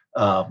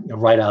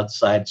 right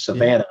outside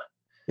Savannah.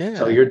 Yeah.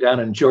 So you're down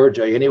in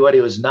Georgia. Anybody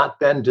who has not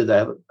been to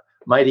the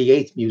Mighty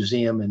 8th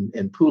Museum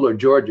in Pooler,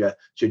 Georgia,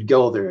 should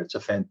go there. It's a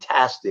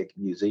fantastic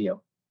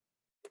museum.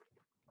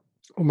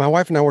 Well, my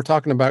wife and I were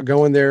talking about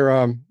going there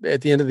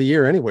at the end of the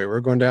year anyway. We're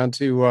going down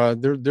to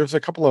there's a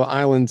couple of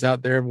islands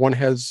out there. One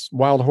has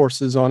wild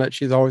horses on it.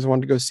 She's always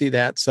wanted to go see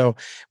that. So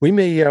we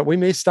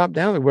may stop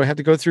down there. We'll have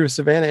to go through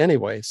Savannah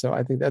anyway. So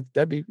I think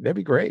that'd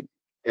be great.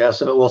 Yeah,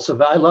 so well,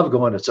 I love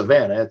going to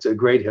Savannah. It's a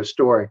great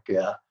historic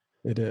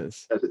It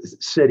is.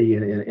 city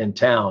in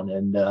town,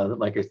 and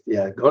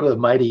go to the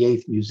Mighty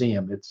 8th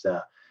Museum. It's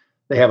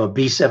they have a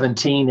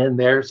B-17 in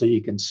there, so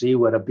you can see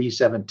what a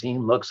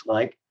B-17 looks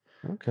like.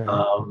 Okay.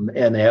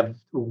 And they have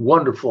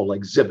wonderful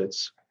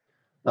exhibits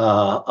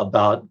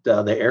about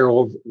the air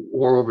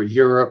war over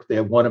Europe. They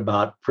have one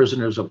about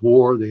prisoners of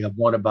war. They have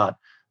one about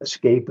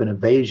escape and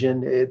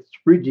evasion. It's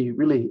really,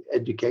 really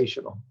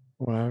educational.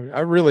 Well, I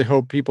really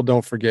hope people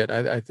don't forget.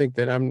 I think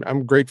that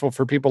I'm grateful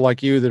for people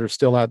like you that are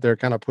still out there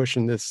kind of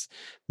pushing this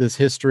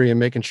history and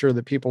making sure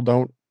that people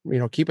don't,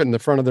 keep it in the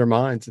front of their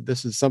minds that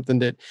this is something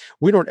that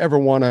we don't ever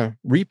want to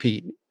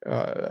repeat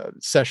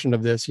session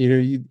of this.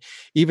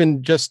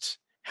 Even just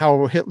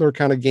how Hitler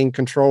kind of gained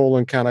control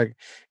and kind of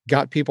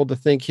got people to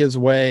think his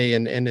way.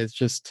 And it's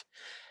just,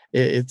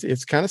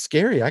 it's kind of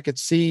scary. I could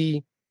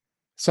see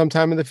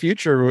sometime in the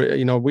future,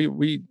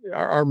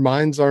 our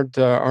minds aren't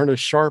as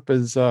sharp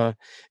as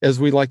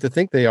we like to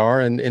think they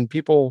are. And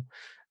people,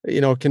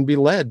 can be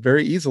led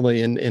very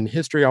easily and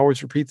history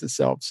always repeats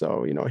itself.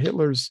 So,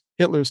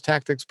 Hitler's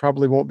tactics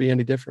probably won't be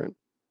any different.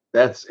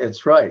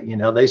 It's right.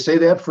 They say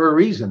that for a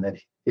reason, that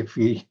if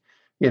you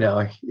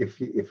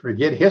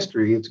forget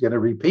history, it's going to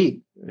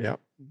repeat. Yeah.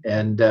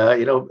 And,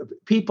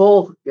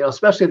 people,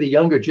 especially the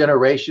younger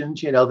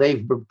generations,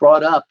 they've been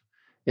brought up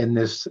in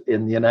the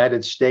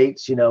United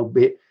States,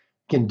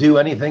 can do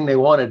anything they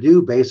want to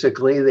do.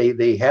 Basically,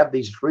 they have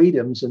these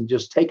freedoms and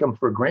just take them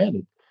for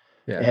granted.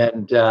 Yeah.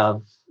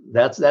 And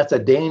that's a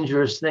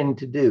dangerous thing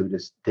to do, to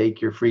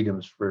take your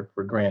freedoms for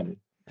granted.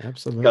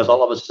 Absolutely. Because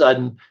all of a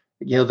sudden,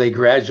 they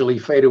gradually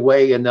fade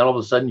away, and then all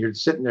of a sudden you're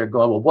sitting there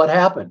going, well, what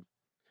happened?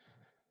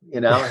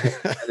 And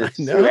it's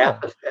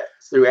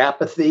through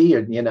apathy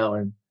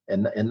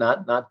and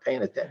not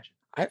paying attention.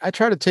 I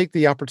try to take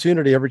the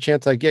opportunity every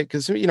chance I get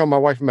because my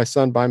wife and my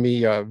son buy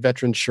me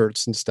veteran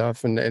shirts and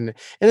stuff, and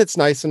it's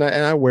nice, and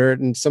I wear it,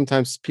 and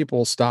sometimes people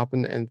will stop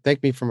and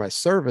thank me for my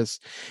service,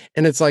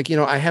 and it's like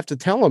I have to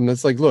tell them,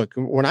 it's like, look,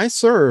 when I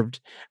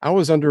served, I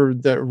was under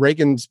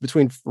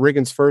between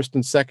Reagan's first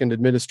and second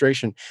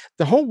administration.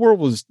 The whole world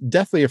was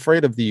deathly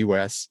afraid of the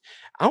U.S.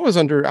 I was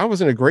in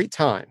a great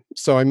time,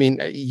 so I mean,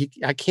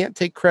 I can't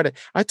take credit.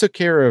 I took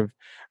care of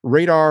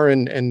radar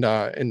and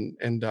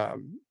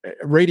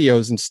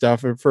radios and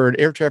stuff for an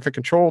air traffic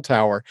control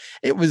tower.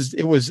 It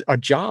was a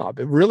job.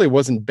 It really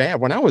wasn't bad.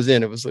 When I was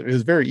in, it was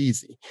very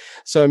easy.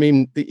 So I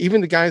mean,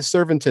 even the guys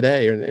serving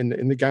today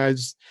and the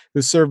guys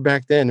who served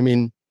back then, I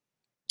mean,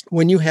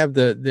 when you have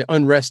the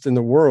unrest in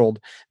the world,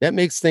 that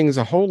makes things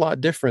a whole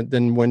lot different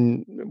than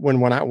when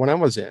I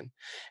was in.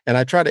 And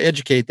I try to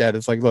educate that.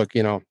 It's like, look,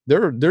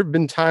 there have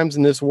been times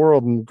in this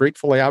world, and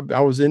gratefully I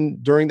was in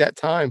during that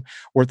time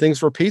where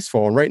things were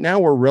peaceful. And right now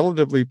we're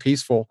relatively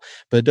peaceful,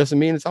 but it doesn't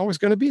mean it's always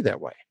going to be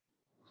that way.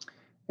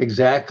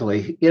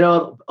 Exactly.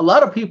 A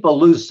lot of people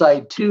lose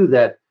sight too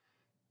that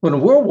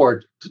when World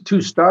War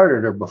II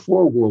started, or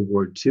before World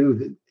War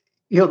II,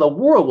 the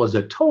world was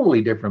a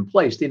totally different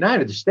place. The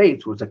United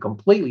States was a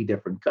completely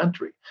different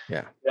country.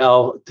 Yeah.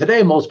 Now,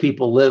 today, most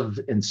people live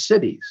in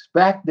cities.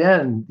 Back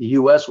then, the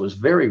U.S. was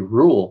very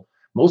rural.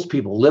 Most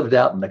people lived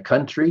out in the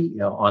country,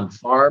 on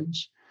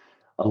farms.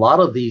 A lot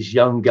of these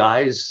young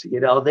guys,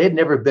 they'd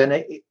never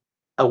been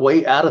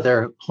away out of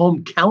their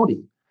home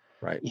county.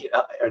 Right.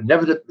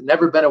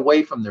 Never been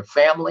away from their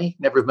family,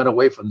 never been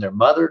away from their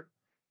mother,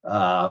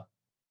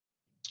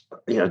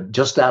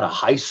 just out of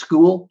high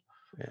school.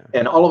 Yeah.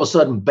 And all of a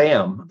sudden,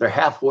 bam, they're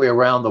halfway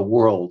around the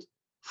world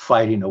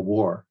fighting a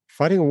war.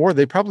 Fighting a war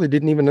they probably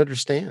didn't even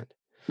understand.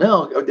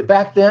 No,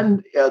 back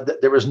then,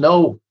 there was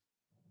no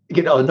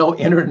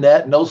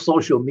internet, no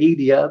social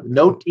media,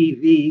 no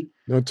TV.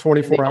 No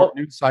 24-hour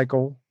news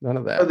cycle, none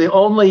of that. The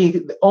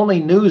only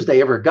news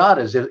they ever got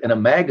is in a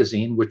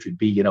magazine, which would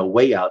be,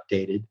 way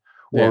outdated,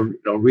 or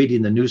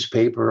reading the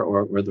newspaper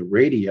or the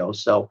radio.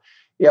 So,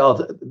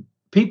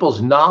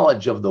 people's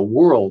knowledge of the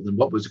world and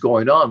what was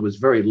going on was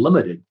very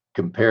limited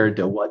compared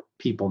to what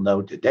people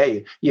know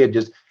today. You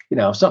just,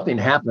 if something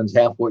happens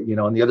halfway,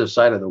 on the other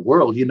side of the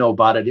world, you know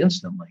about it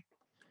instantly.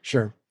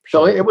 Sure.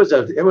 So it was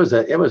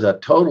a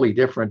totally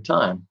different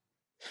time.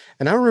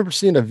 And I remember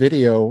seeing a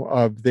video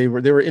of they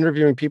were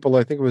interviewing people.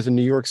 I think it was in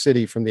New York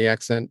City from the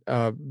accent,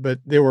 but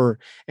they were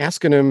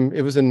asking him.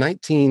 It was in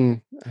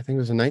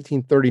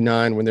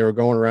 1939 when they were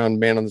going around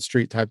man on the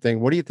street type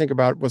thing. What do you think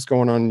about what's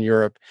going on in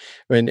Europe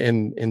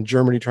and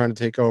Germany trying to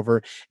take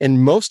over?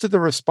 And most of the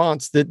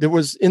response that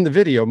was in the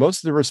video,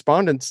 most of the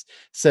respondents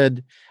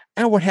said,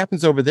 what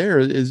happens over there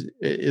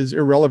is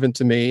irrelevant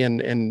to me,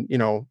 and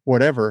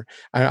whatever.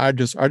 I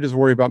just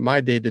worry about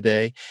my day to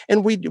day.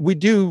 And we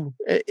do,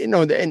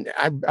 and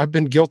I've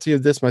been guilty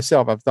of this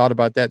myself. I've thought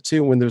about that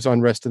too. When there's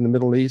unrest in the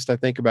Middle East, I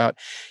think about,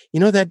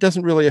 that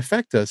doesn't really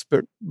affect us,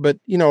 but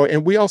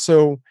and we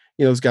also,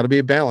 there's got to be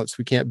a balance.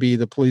 We can't be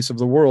the police of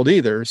the world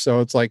either. So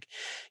it's like,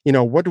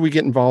 what do we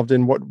get involved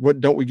in?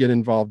 What don't we get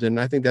involved in? And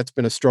I think that's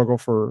been a struggle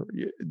for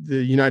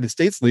the United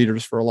States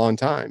leaders for a long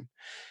time.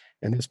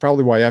 And it's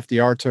probably why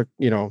FDR took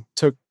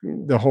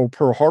the whole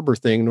Pearl Harbor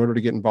thing in order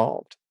to get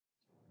involved.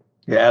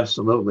 Yeah,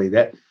 absolutely.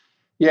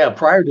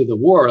 Prior to the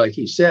war, like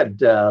he said,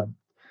 the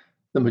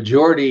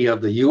majority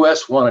of the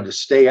U.S. wanted to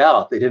stay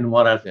out. They didn't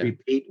want to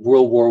repeat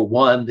World War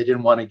I. They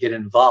didn't want to get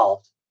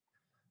involved.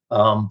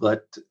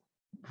 But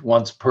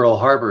once Pearl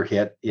Harbor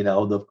hit,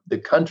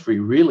 the country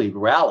really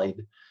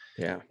rallied.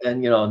 Yeah.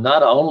 And,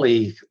 not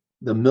only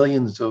the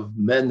millions of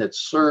men that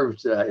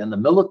served in the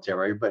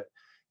military, but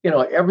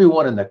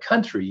everyone in the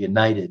country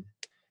united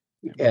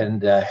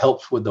and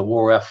helped with the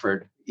war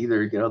effort.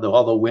 Either,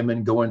 all the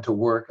women going to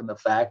work in the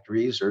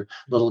factories, or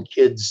little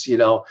kids,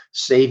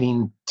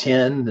 saving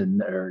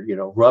tin or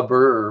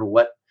rubber or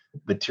what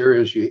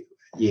materials you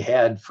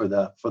had for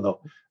the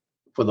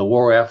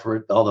war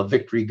effort. All the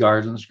victory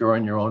gardens,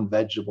 growing your own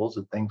vegetables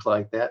and things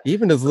like that.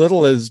 Even as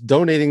little as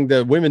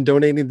the women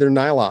donating their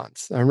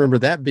nylons. I remember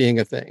that being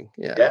a thing.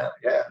 Yeah.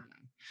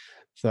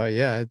 So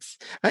it's,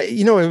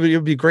 it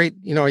would be great.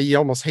 You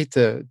almost hate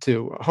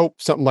to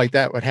hope something like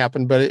that would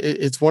happen, but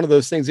it's one of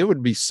those things. It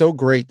would be so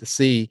great to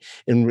see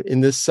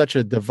in this such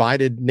a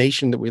divided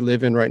nation that we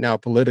live in right now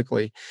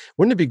politically.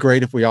 Wouldn't it be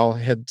great if we all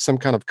had some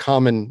kind of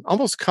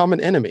almost common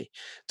enemy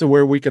to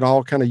where we could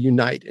all kind of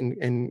unite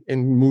and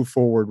move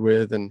forward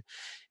with? And,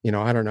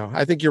 I don't know.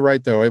 I think you're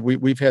right though.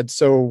 We've had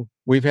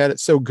it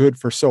so good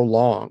for so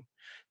long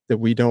that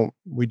we've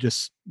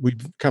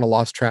kind of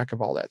lost track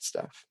of all that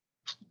stuff.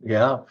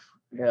 Yeah.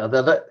 Yeah,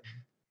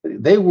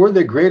 they were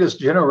the greatest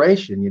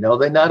generation.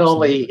 They not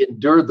only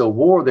endured the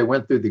war, they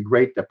went through the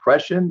Great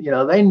Depression.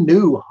 They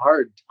knew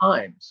hard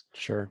times.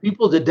 Sure.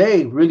 People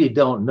today really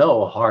don't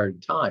know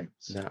hard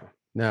times.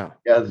 No.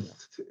 Yeah.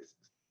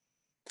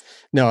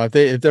 No,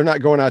 if they're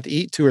not going out to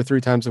eat 2 or 3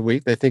 times a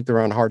week, they think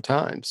they're on hard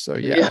times. So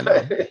yeah,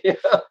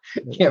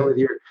 with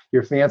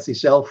your fancy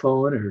cell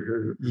phone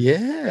or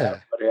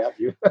what have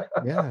you.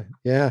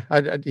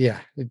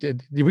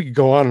 We could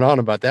go on and on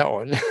about that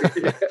one.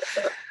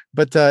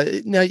 But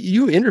now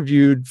you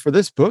interviewed for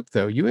this book,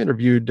 though. You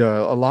interviewed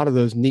a lot of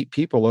those neat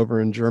people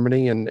over in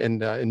Germany and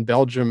in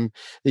Belgium.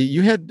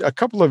 You had a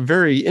couple of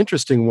very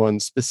interesting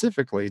ones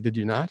specifically, did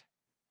you not?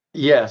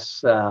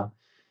 Yes.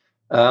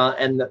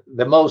 And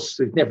the most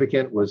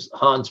significant was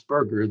Hans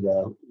Berger,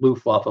 the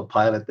Luftwaffe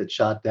pilot that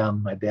shot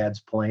down my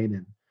dad's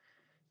plane.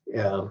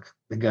 And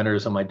the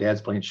gunners on my dad's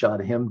plane shot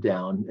him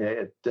down.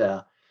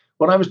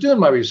 When I was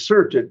doing my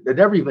research, it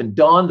never even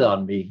dawned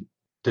on me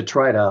to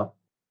try to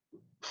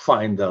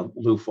find the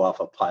Luftwaffe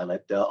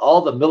pilot.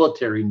 All the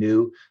military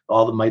knew,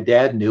 my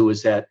dad knew,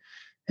 is that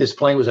his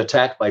plane was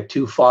attacked by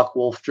 2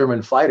 Focke-Wulf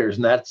German fighters,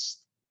 and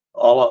that's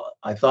all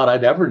I thought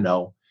I'd ever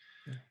know.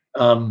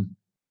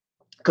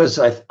 Because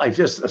I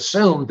just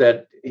assumed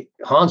that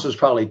Hans was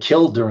probably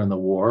killed during the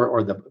war,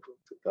 or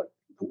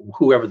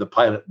whoever the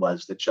pilot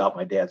was that shot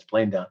my dad's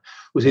plane down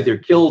was either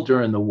killed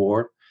during the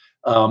war.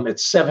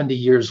 It's 70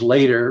 years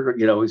later,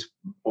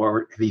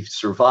 or if he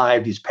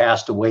survived, he's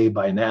passed away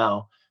by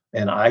now.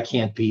 And I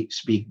can't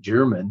speak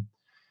German.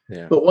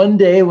 Yeah. But one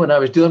day when I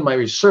was doing my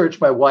research,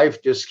 my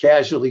wife just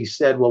casually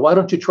said, well, why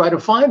don't you try to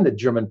find the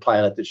German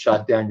pilot that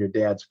shot down your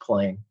dad's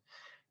plane?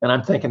 And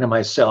I'm thinking to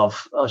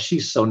myself, oh,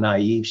 she's so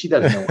naive. She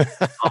doesn't know what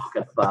she's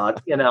talking about.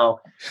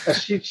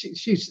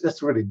 She's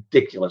that's a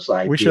ridiculous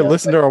idea. We should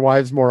listen to our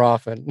wives more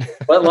often.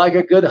 But like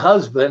a good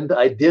husband,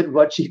 I did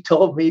what she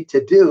told me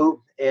to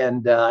do.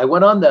 And I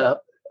went on the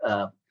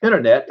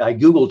internet. I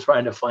Googled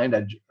trying to find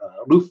a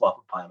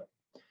Luftwaffe pilot.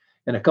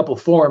 And a couple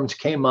forums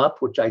came up,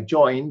 which I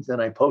joined.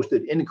 And I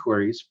posted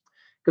inquiries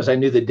because I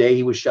knew the day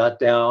he was shot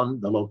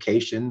down, the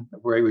location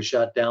where he was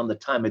shot down, the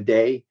time of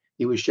day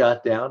he was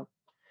shot down.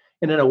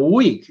 And in a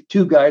week,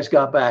 2 guys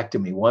got back to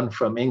me, one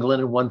from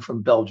England and one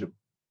from Belgium.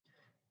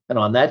 And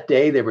on that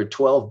day, there were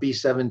 12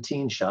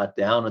 B-17 shot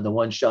down, and the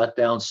one shot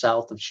down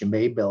south of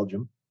Chimay,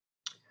 Belgium,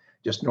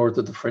 just north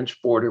of the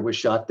French border, was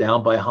shot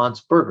down by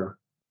Hans Berger.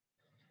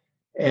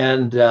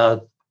 And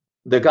the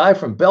guy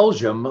from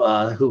Belgium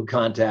who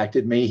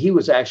contacted me, he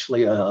was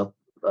actually a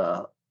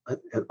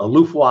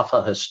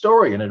Luftwaffe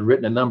historian, had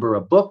written a number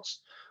of books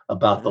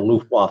about the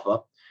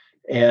Luftwaffe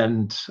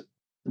and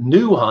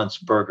knew Hans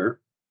Berger.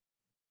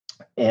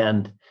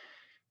 And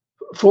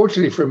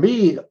fortunately for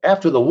me,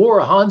 after the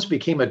war, Hans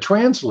became a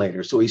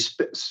translator. So he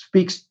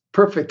speaks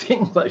perfect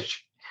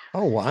English.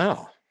 Oh,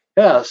 wow.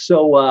 Yeah.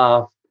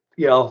 So,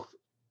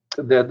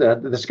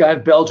 this guy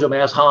in Belgium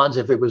asked Hans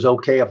if it was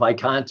okay if I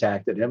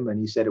contacted him.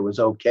 And he said it was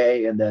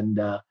okay. And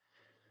then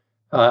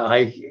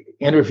I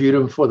interviewed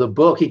him for the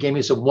book. He gave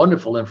me some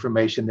wonderful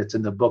information that's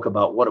in the book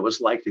about what it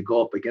was like to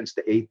go up against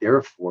the 8th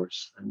Air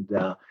Force. And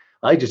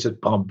I just had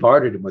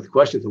bombarded him with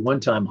questions. At one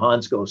time,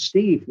 Hans goes,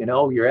 Steve,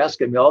 you're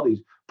asking me all these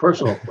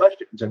personal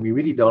questions, and we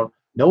really don't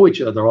know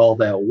each other all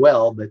that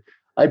well. But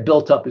I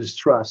built up his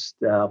trust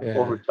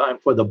over time.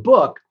 For the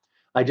book,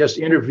 I just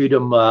interviewed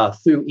him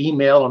through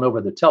email and over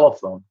the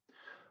telephone.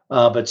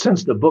 But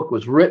since the book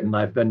was written,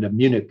 I've been to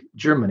Munich,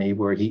 Germany,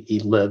 where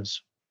he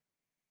lives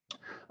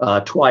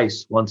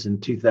twice, once in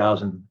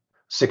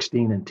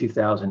 2016 and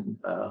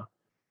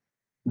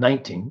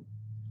 2019,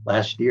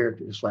 last year.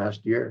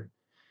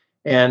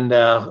 And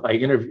I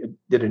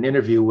did an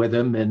interview with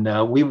him,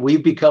 and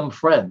we've become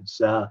friends.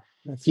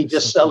 He's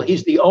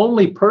the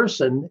only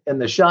person in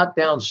the shot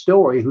down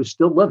story who's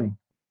still living.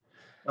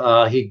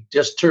 He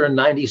just turned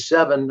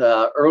 97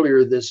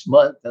 earlier this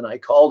month, and I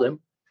called him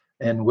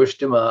and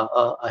wished him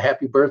a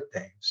happy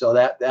birthday. So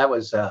that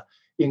was an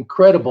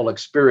incredible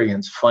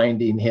experience,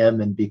 finding him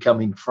and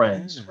becoming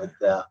friends with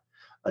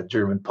a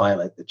German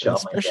pilot that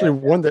shot my dad. Especially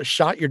one that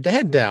shot your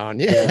dad down.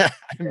 Yeah.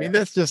 I mean,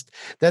 that's just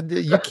that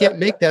you can't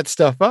make that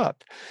stuff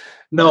up.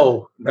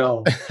 No.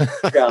 Yeah.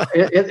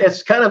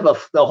 It's kind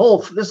of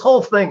this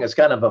whole thing is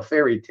kind of a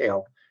fairy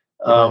tale.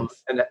 And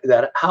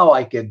that how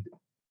I could,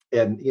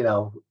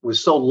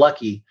 was so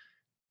lucky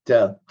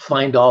to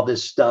find all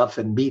this stuff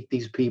and meet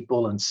these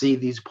people and see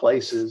these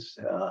places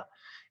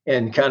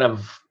and kind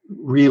of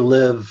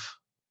relive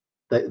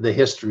the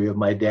history of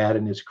my dad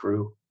and his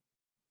crew.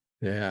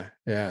 Yeah.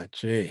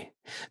 Gee.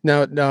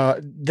 Now,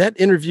 that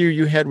interview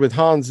you had with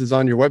Hans is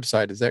on your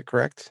website. Is that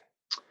correct?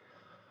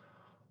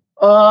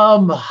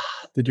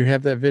 Did you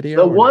have that video?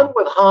 The one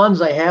with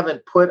Hans, I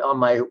haven't put on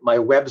my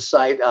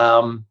website.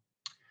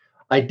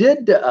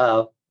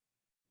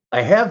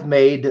 I have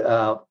made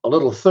a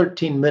little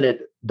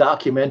 13-minute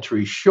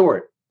documentary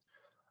short,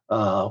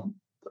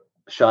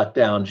 shot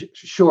down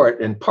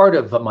short, and part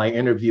of my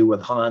interview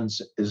with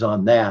Hans is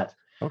on that.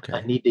 Okay.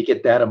 I need to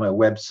get that on my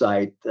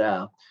website.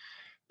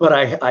 But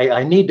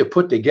I need to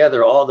put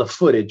together all the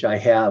footage I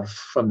have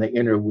from the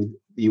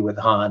interview with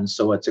Hans,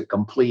 so it's a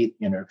complete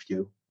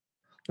interview.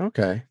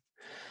 Okay.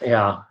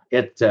 Yeah,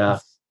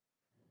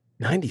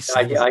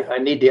 97. I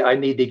need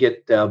to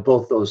get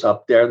both those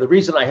up there. The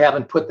reason I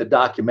haven't put the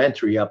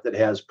documentary up that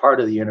has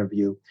part of the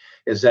interview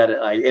is that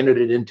I entered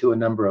it into a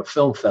number of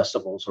film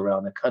festivals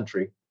around the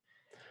country,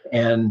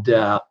 and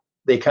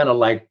they kind of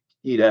like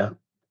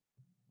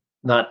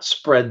not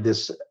spread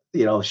this.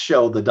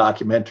 Show the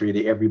documentary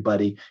to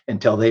everybody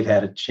until they've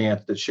had a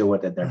chance to show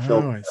it at their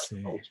film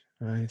festivals.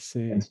 I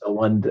see. And so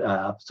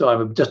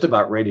I'm just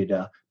about ready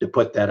to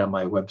put that on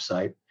my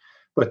website.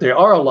 But there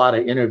are a lot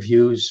of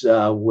interviews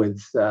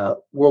with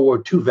World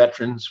War II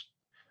veterans.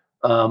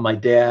 My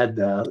dad,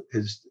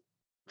 his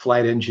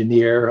flight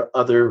engineer,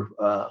 other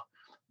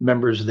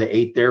members of the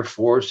 8th Air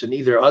Force, and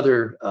either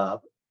other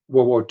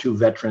World War II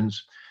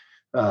veterans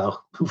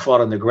who fought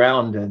on the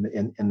ground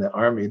in the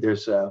Army.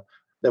 There's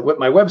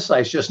my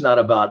website's just not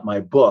about my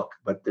book,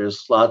 but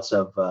there's lots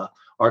of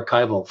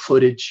archival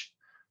footage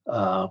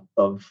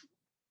of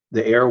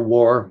the air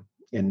war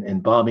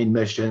and bombing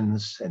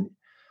missions. And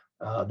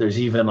there's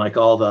even like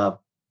all the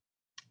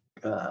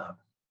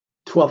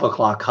 12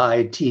 o'clock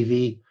high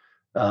TV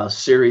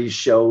series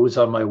shows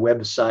on my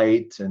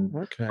website, and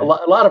a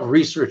lot of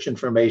research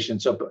information.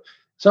 So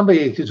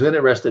somebody who's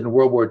interested in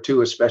World War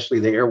II,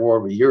 especially the air war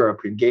over Europe,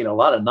 can gain a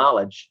lot of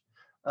knowledge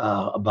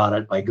about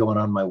it by going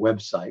on my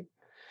website.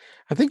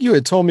 I think you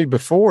had told me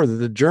before that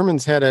the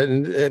Germans had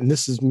and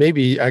this is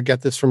maybe I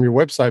got this from your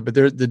website, but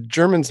the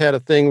Germans had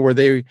a thing where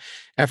they,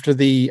 after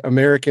the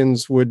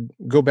Americans would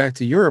go back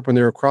to Europe when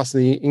they were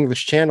crossing the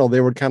English Channel, they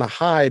would kind of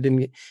hide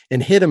and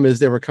hit them as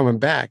they were coming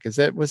back. Was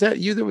that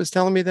you that was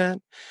telling me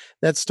that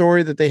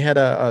story, that they had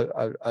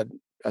a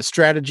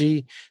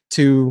strategy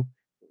to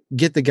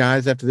get the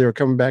guys after they were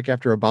coming back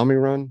after a bombing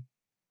run?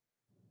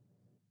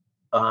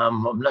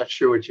 I'm not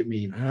sure what you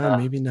mean.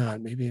 Maybe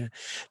not. Maybe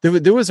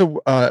there was a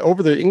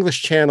over the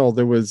English Channel.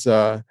 There was,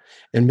 and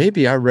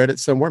maybe I read it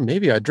somewhere.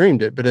 Maybe I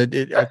dreamed it, but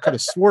I could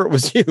have swore it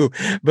was you.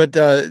 But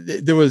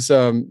there was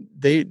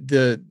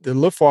the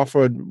Luftwaffe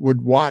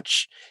would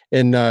watch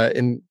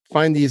and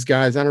find these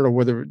guys. I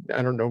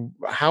don't know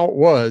how it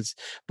was,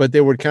 but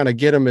they would kind of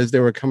get them as they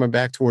were coming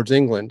back towards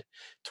England,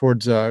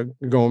 towards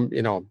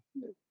going,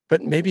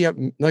 but maybe,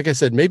 like I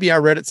said, maybe I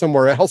read it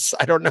somewhere else.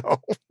 I don't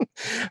know.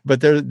 But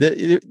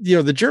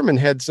the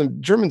Germans had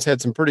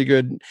some pretty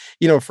good,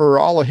 for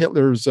all of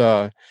Hitler's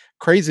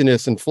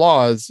craziness and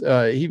flaws,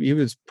 he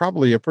was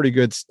probably a pretty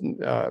good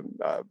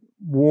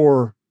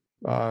war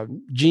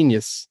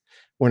genius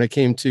when it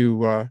came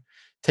to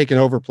taking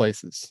over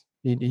places.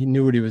 He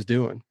knew what he was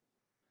doing.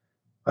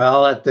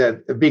 Well, at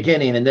the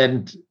beginning, and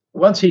then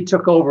once he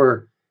took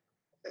over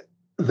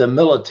the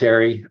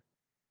military,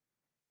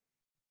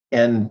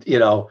 and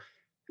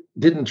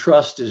didn't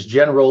trust his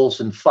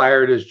generals and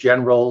fired his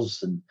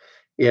generals, and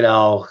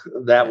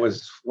that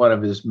was one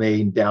of his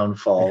main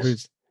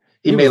downfalls.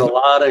 He made a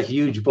lot of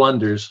huge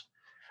blunders.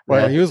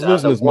 Well, he was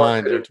losing his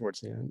mind there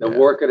towards the end. The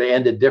war could have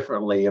ended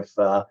differently if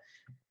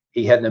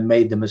he hadn't have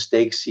made the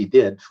mistakes he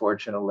did,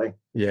 fortunately.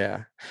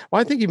 Yeah.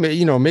 Well, I think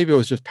maybe it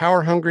was just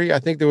power hungry. I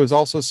think there was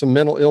also some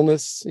mental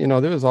illness. There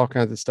was all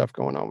kinds of stuff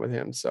going on with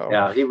him. So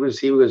yeah, he was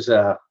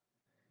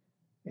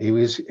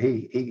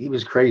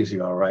crazy.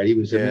 All right. He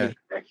was a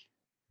maniac.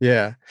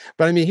 Yeah.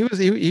 But I mean,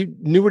 he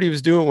knew what he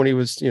was doing when he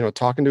was,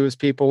 talking to his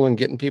people and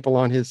getting people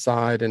on his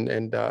side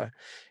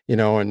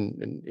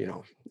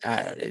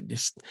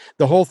just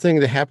the whole thing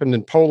that happened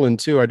in Poland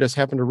too. I just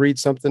happened to read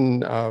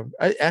something.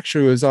 I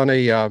actually was on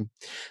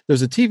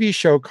there's a TV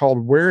show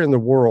called Where in the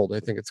World,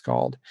 I think it's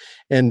called.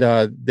 And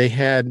they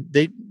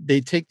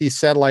take these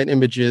satellite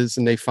images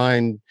and they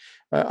find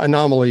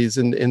anomalies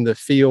in the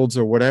fields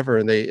or whatever.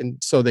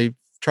 And so they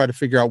try to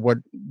figure out what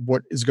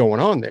is going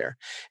on there.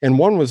 And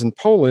one was in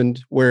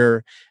Poland,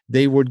 where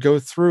they would go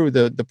through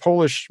the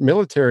Polish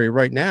military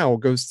right now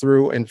goes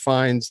through and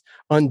finds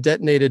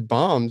undetonated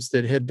bombs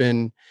that had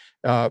been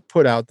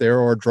put out there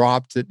or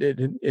dropped,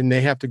 and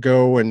they have to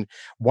go and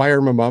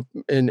wire them up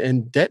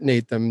and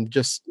detonate them.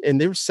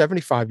 And they were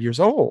 75 years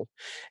old.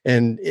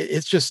 And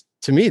it's just,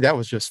 to me, that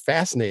was just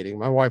fascinating.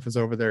 My wife was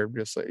over there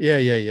just like,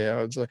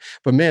 yeah.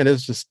 But man, it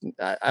was just,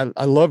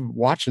 I love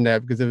watching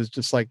that, because it was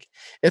just like,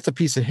 it's a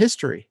piece of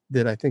history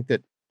that I think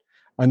that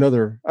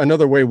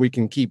another way we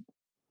can keep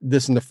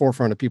this in the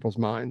forefront of people's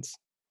minds.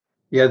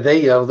 Yeah,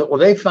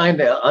 they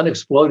find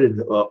unexploded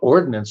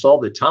ordnance all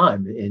the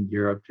time in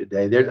Europe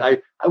today.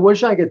 I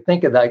wish I could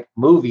think of that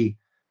movie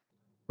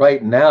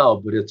right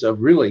now, but it's a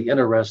really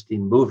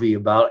interesting movie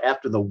about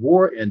after the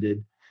war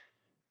ended.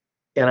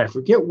 And I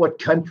forget what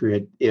country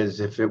it is,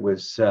 if it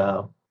was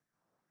the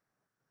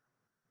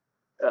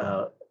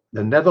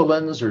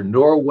Netherlands or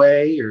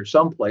Norway or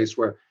someplace,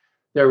 where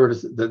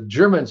the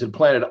Germans had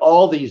planted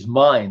all these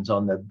mines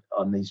on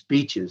these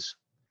beaches.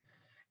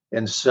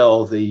 And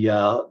so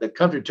the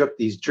country took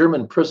these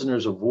German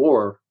prisoners of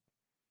war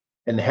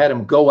and had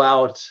them go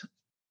out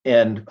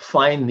and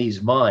find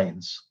these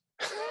mines.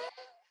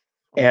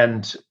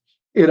 And,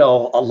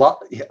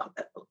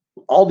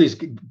 all these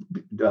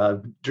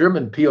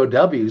German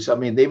POWs, I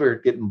mean, they were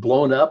getting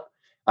blown up.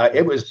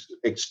 It was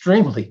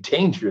extremely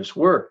dangerous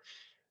work,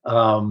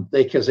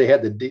 because they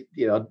had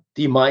to,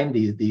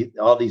 demine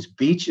all these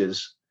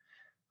beaches,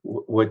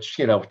 which,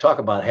 talk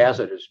about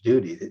hazardous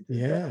duty.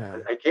 Yeah,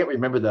 I can't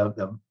remember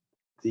the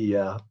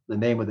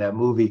name of that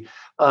movie.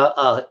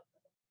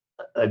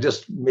 It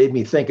just made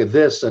me think of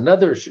this.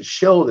 Another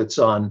show that's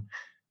on,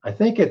 I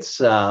think it's,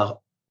 I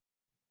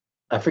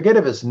forget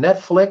if it's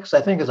Netflix.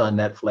 I think it's on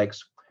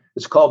Netflix.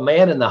 It's called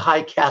Man in the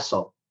High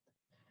Castle.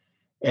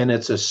 And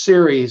it's a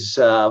series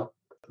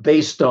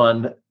based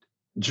on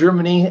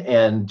Germany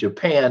and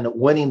Japan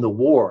winning the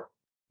war.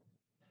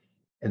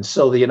 And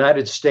so the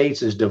United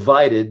States is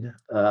divided.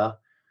 The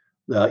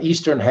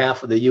eastern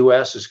half of the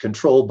U.S. is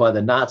controlled by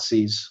the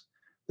Nazis.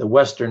 The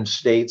western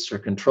states are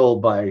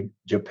controlled by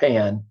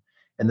Japan.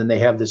 And then they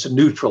have this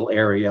neutral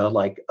area,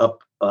 like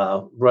up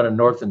running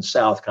north and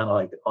south, kind of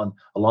like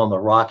along the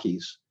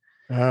Rockies.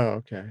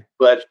 Oh, okay.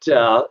 But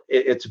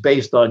it's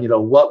based on,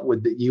 what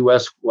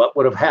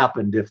would have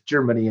happened if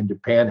Germany and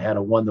Japan had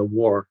won the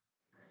war.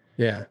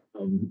 Yeah.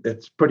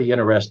 It's a pretty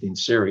interesting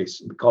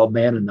series called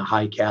Man in the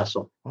High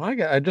Castle. Well,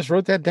 I just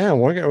wrote that down.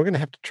 We're going to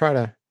have to try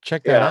to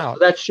check that out.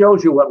 That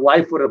shows you what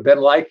life would have been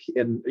like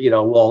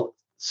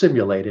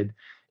simulated.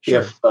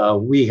 Sure. If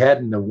we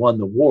hadn't have won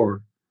the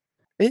war.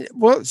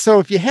 Well, so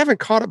if you haven't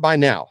caught it by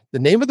now, the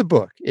name of the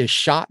book is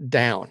Shot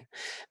Down.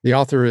 The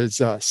author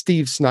is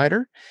Steve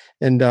Snyder,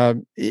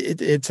 and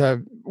it's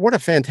what a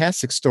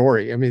fantastic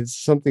story. I mean, it's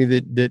something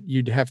that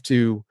you'd have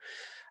to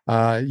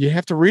you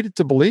have to read it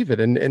to believe it.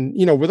 And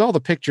with all the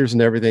pictures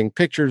and everything,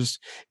 pictures,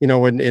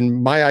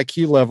 and my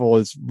IQ level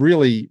is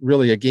really,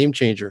 really a game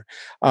changer.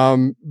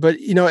 But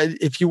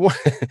if you want,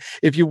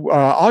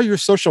 all your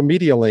social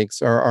media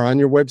links are on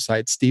your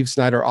website,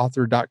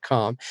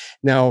 stevesnyderauthor.com.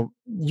 Now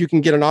you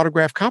can get an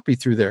autographed copy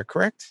through there,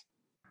 correct?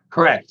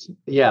 Correct.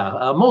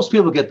 Yeah. Most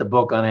people get the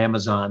book on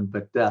Amazon,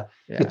 but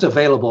it's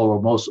available where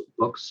most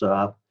books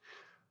are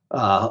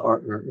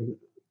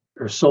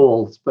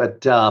sold.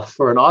 But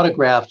for an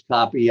autographed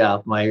copy,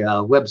 my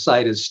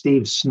website is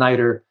Steve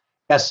Snyder,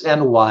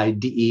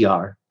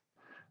 SNYDER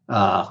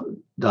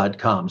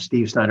 .com,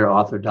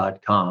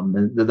 stevesnyderauthor.com.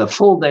 And the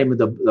full name of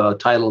the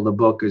title of the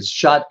book is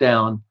Shot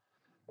Down,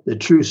 The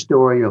True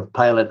Story of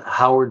Pilot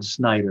Howard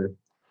Snyder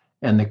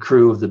and the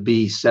Crew of the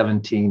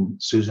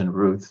B-17 Susan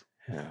Ruth.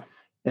 Yeah.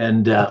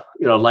 And,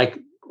 like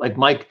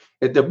Mike,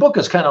 the book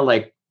is kind of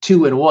like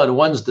two in one.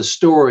 One's the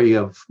story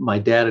of my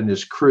dad and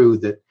his crew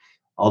that,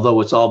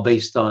 although it's all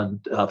based on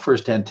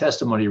firsthand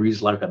testimony,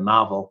 reads like a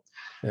novel.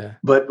 Yeah.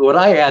 But what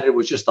I added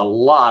was just a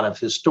lot of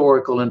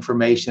historical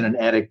information and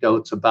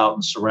anecdotes about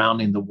and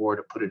surrounding the war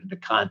to put it into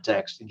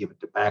context and give it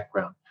the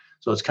background.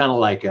 So it's kind of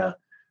like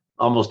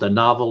almost a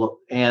novel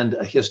and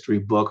a history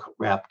book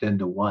wrapped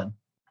into one.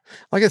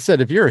 Like I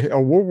said, if you're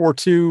a World War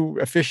II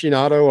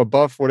aficionado, a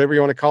buff, whatever you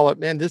want to call it,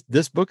 man,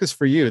 this book is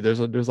for you. There's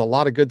a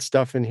lot of good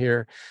stuff in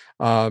here,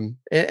 and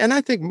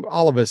I think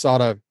all of us ought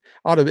to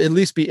at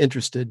least be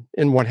interested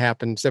in what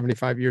happened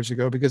 75 years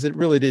ago, because it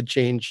really did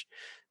change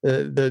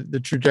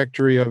the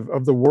trajectory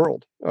of the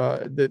world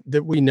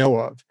that we know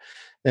of.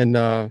 And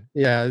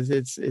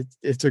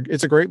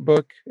it's a great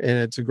book, and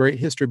it's a great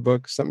history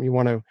book, something you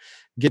want to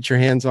get your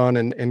hands on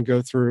and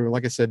go through.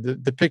 Like I said,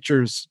 the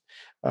pictures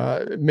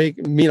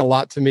mean a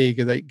lot to me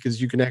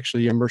because you can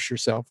actually immerse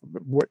yourself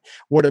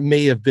what it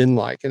may have been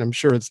like, and I'm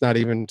sure it's not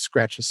even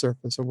scratched the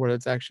surface of what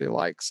it's actually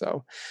like.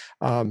 So,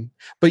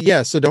 but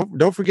yeah, so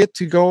don't forget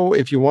to go,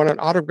 if you want an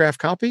autographed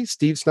copy,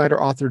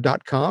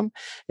 stevesnyderauthor.com,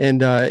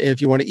 and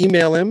if you want to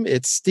email him,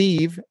 it's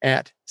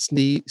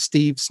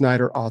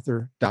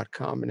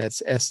steve@stevesnyderauthor.com, and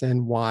that's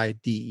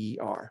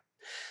SNYDER.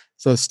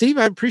 So, Steve,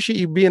 I appreciate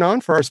you being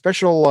on for our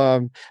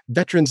special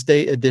Veterans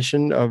Day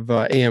edition of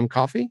AM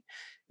Coffee.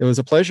 It was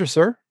a pleasure,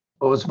 sir.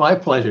 Well, it's my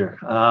pleasure.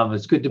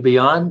 It's good to be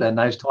on, and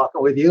nice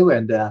talking with you.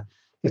 And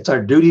it's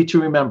our duty to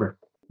remember.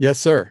 Yes,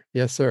 sir.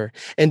 Yes, sir.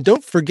 And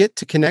don't forget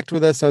to connect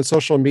with us on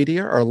social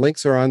media. Our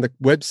links are on the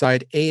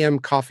website,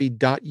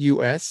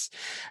 amcoffee.us.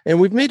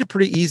 And we've made it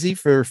pretty easy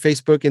for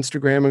Facebook,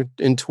 Instagram,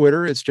 and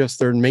Twitter. It's just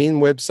their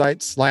main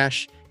website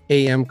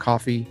 /AM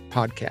Coffee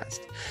Podcast.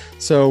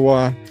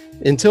 So,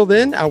 until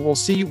then, I will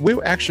see you.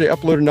 We'll actually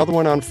upload another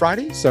one on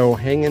Friday, so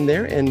hang in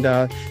there. And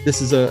this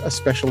is a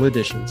special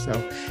edition. So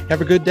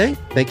have a good day.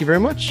 Thank you very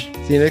much.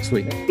 See you next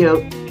week. Thank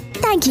you.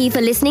 Thank you for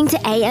listening to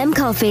AM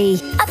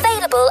Coffee.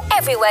 Available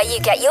everywhere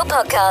you get your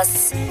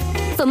podcasts.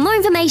 For more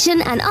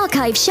information and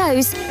archive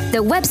shows,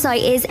 the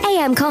website is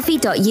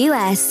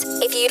amcoffee.us.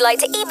 If you'd like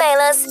to email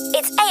us,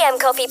 it's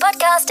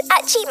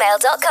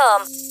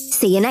amcoffeepodcast@gmail.com.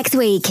 See you next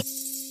week.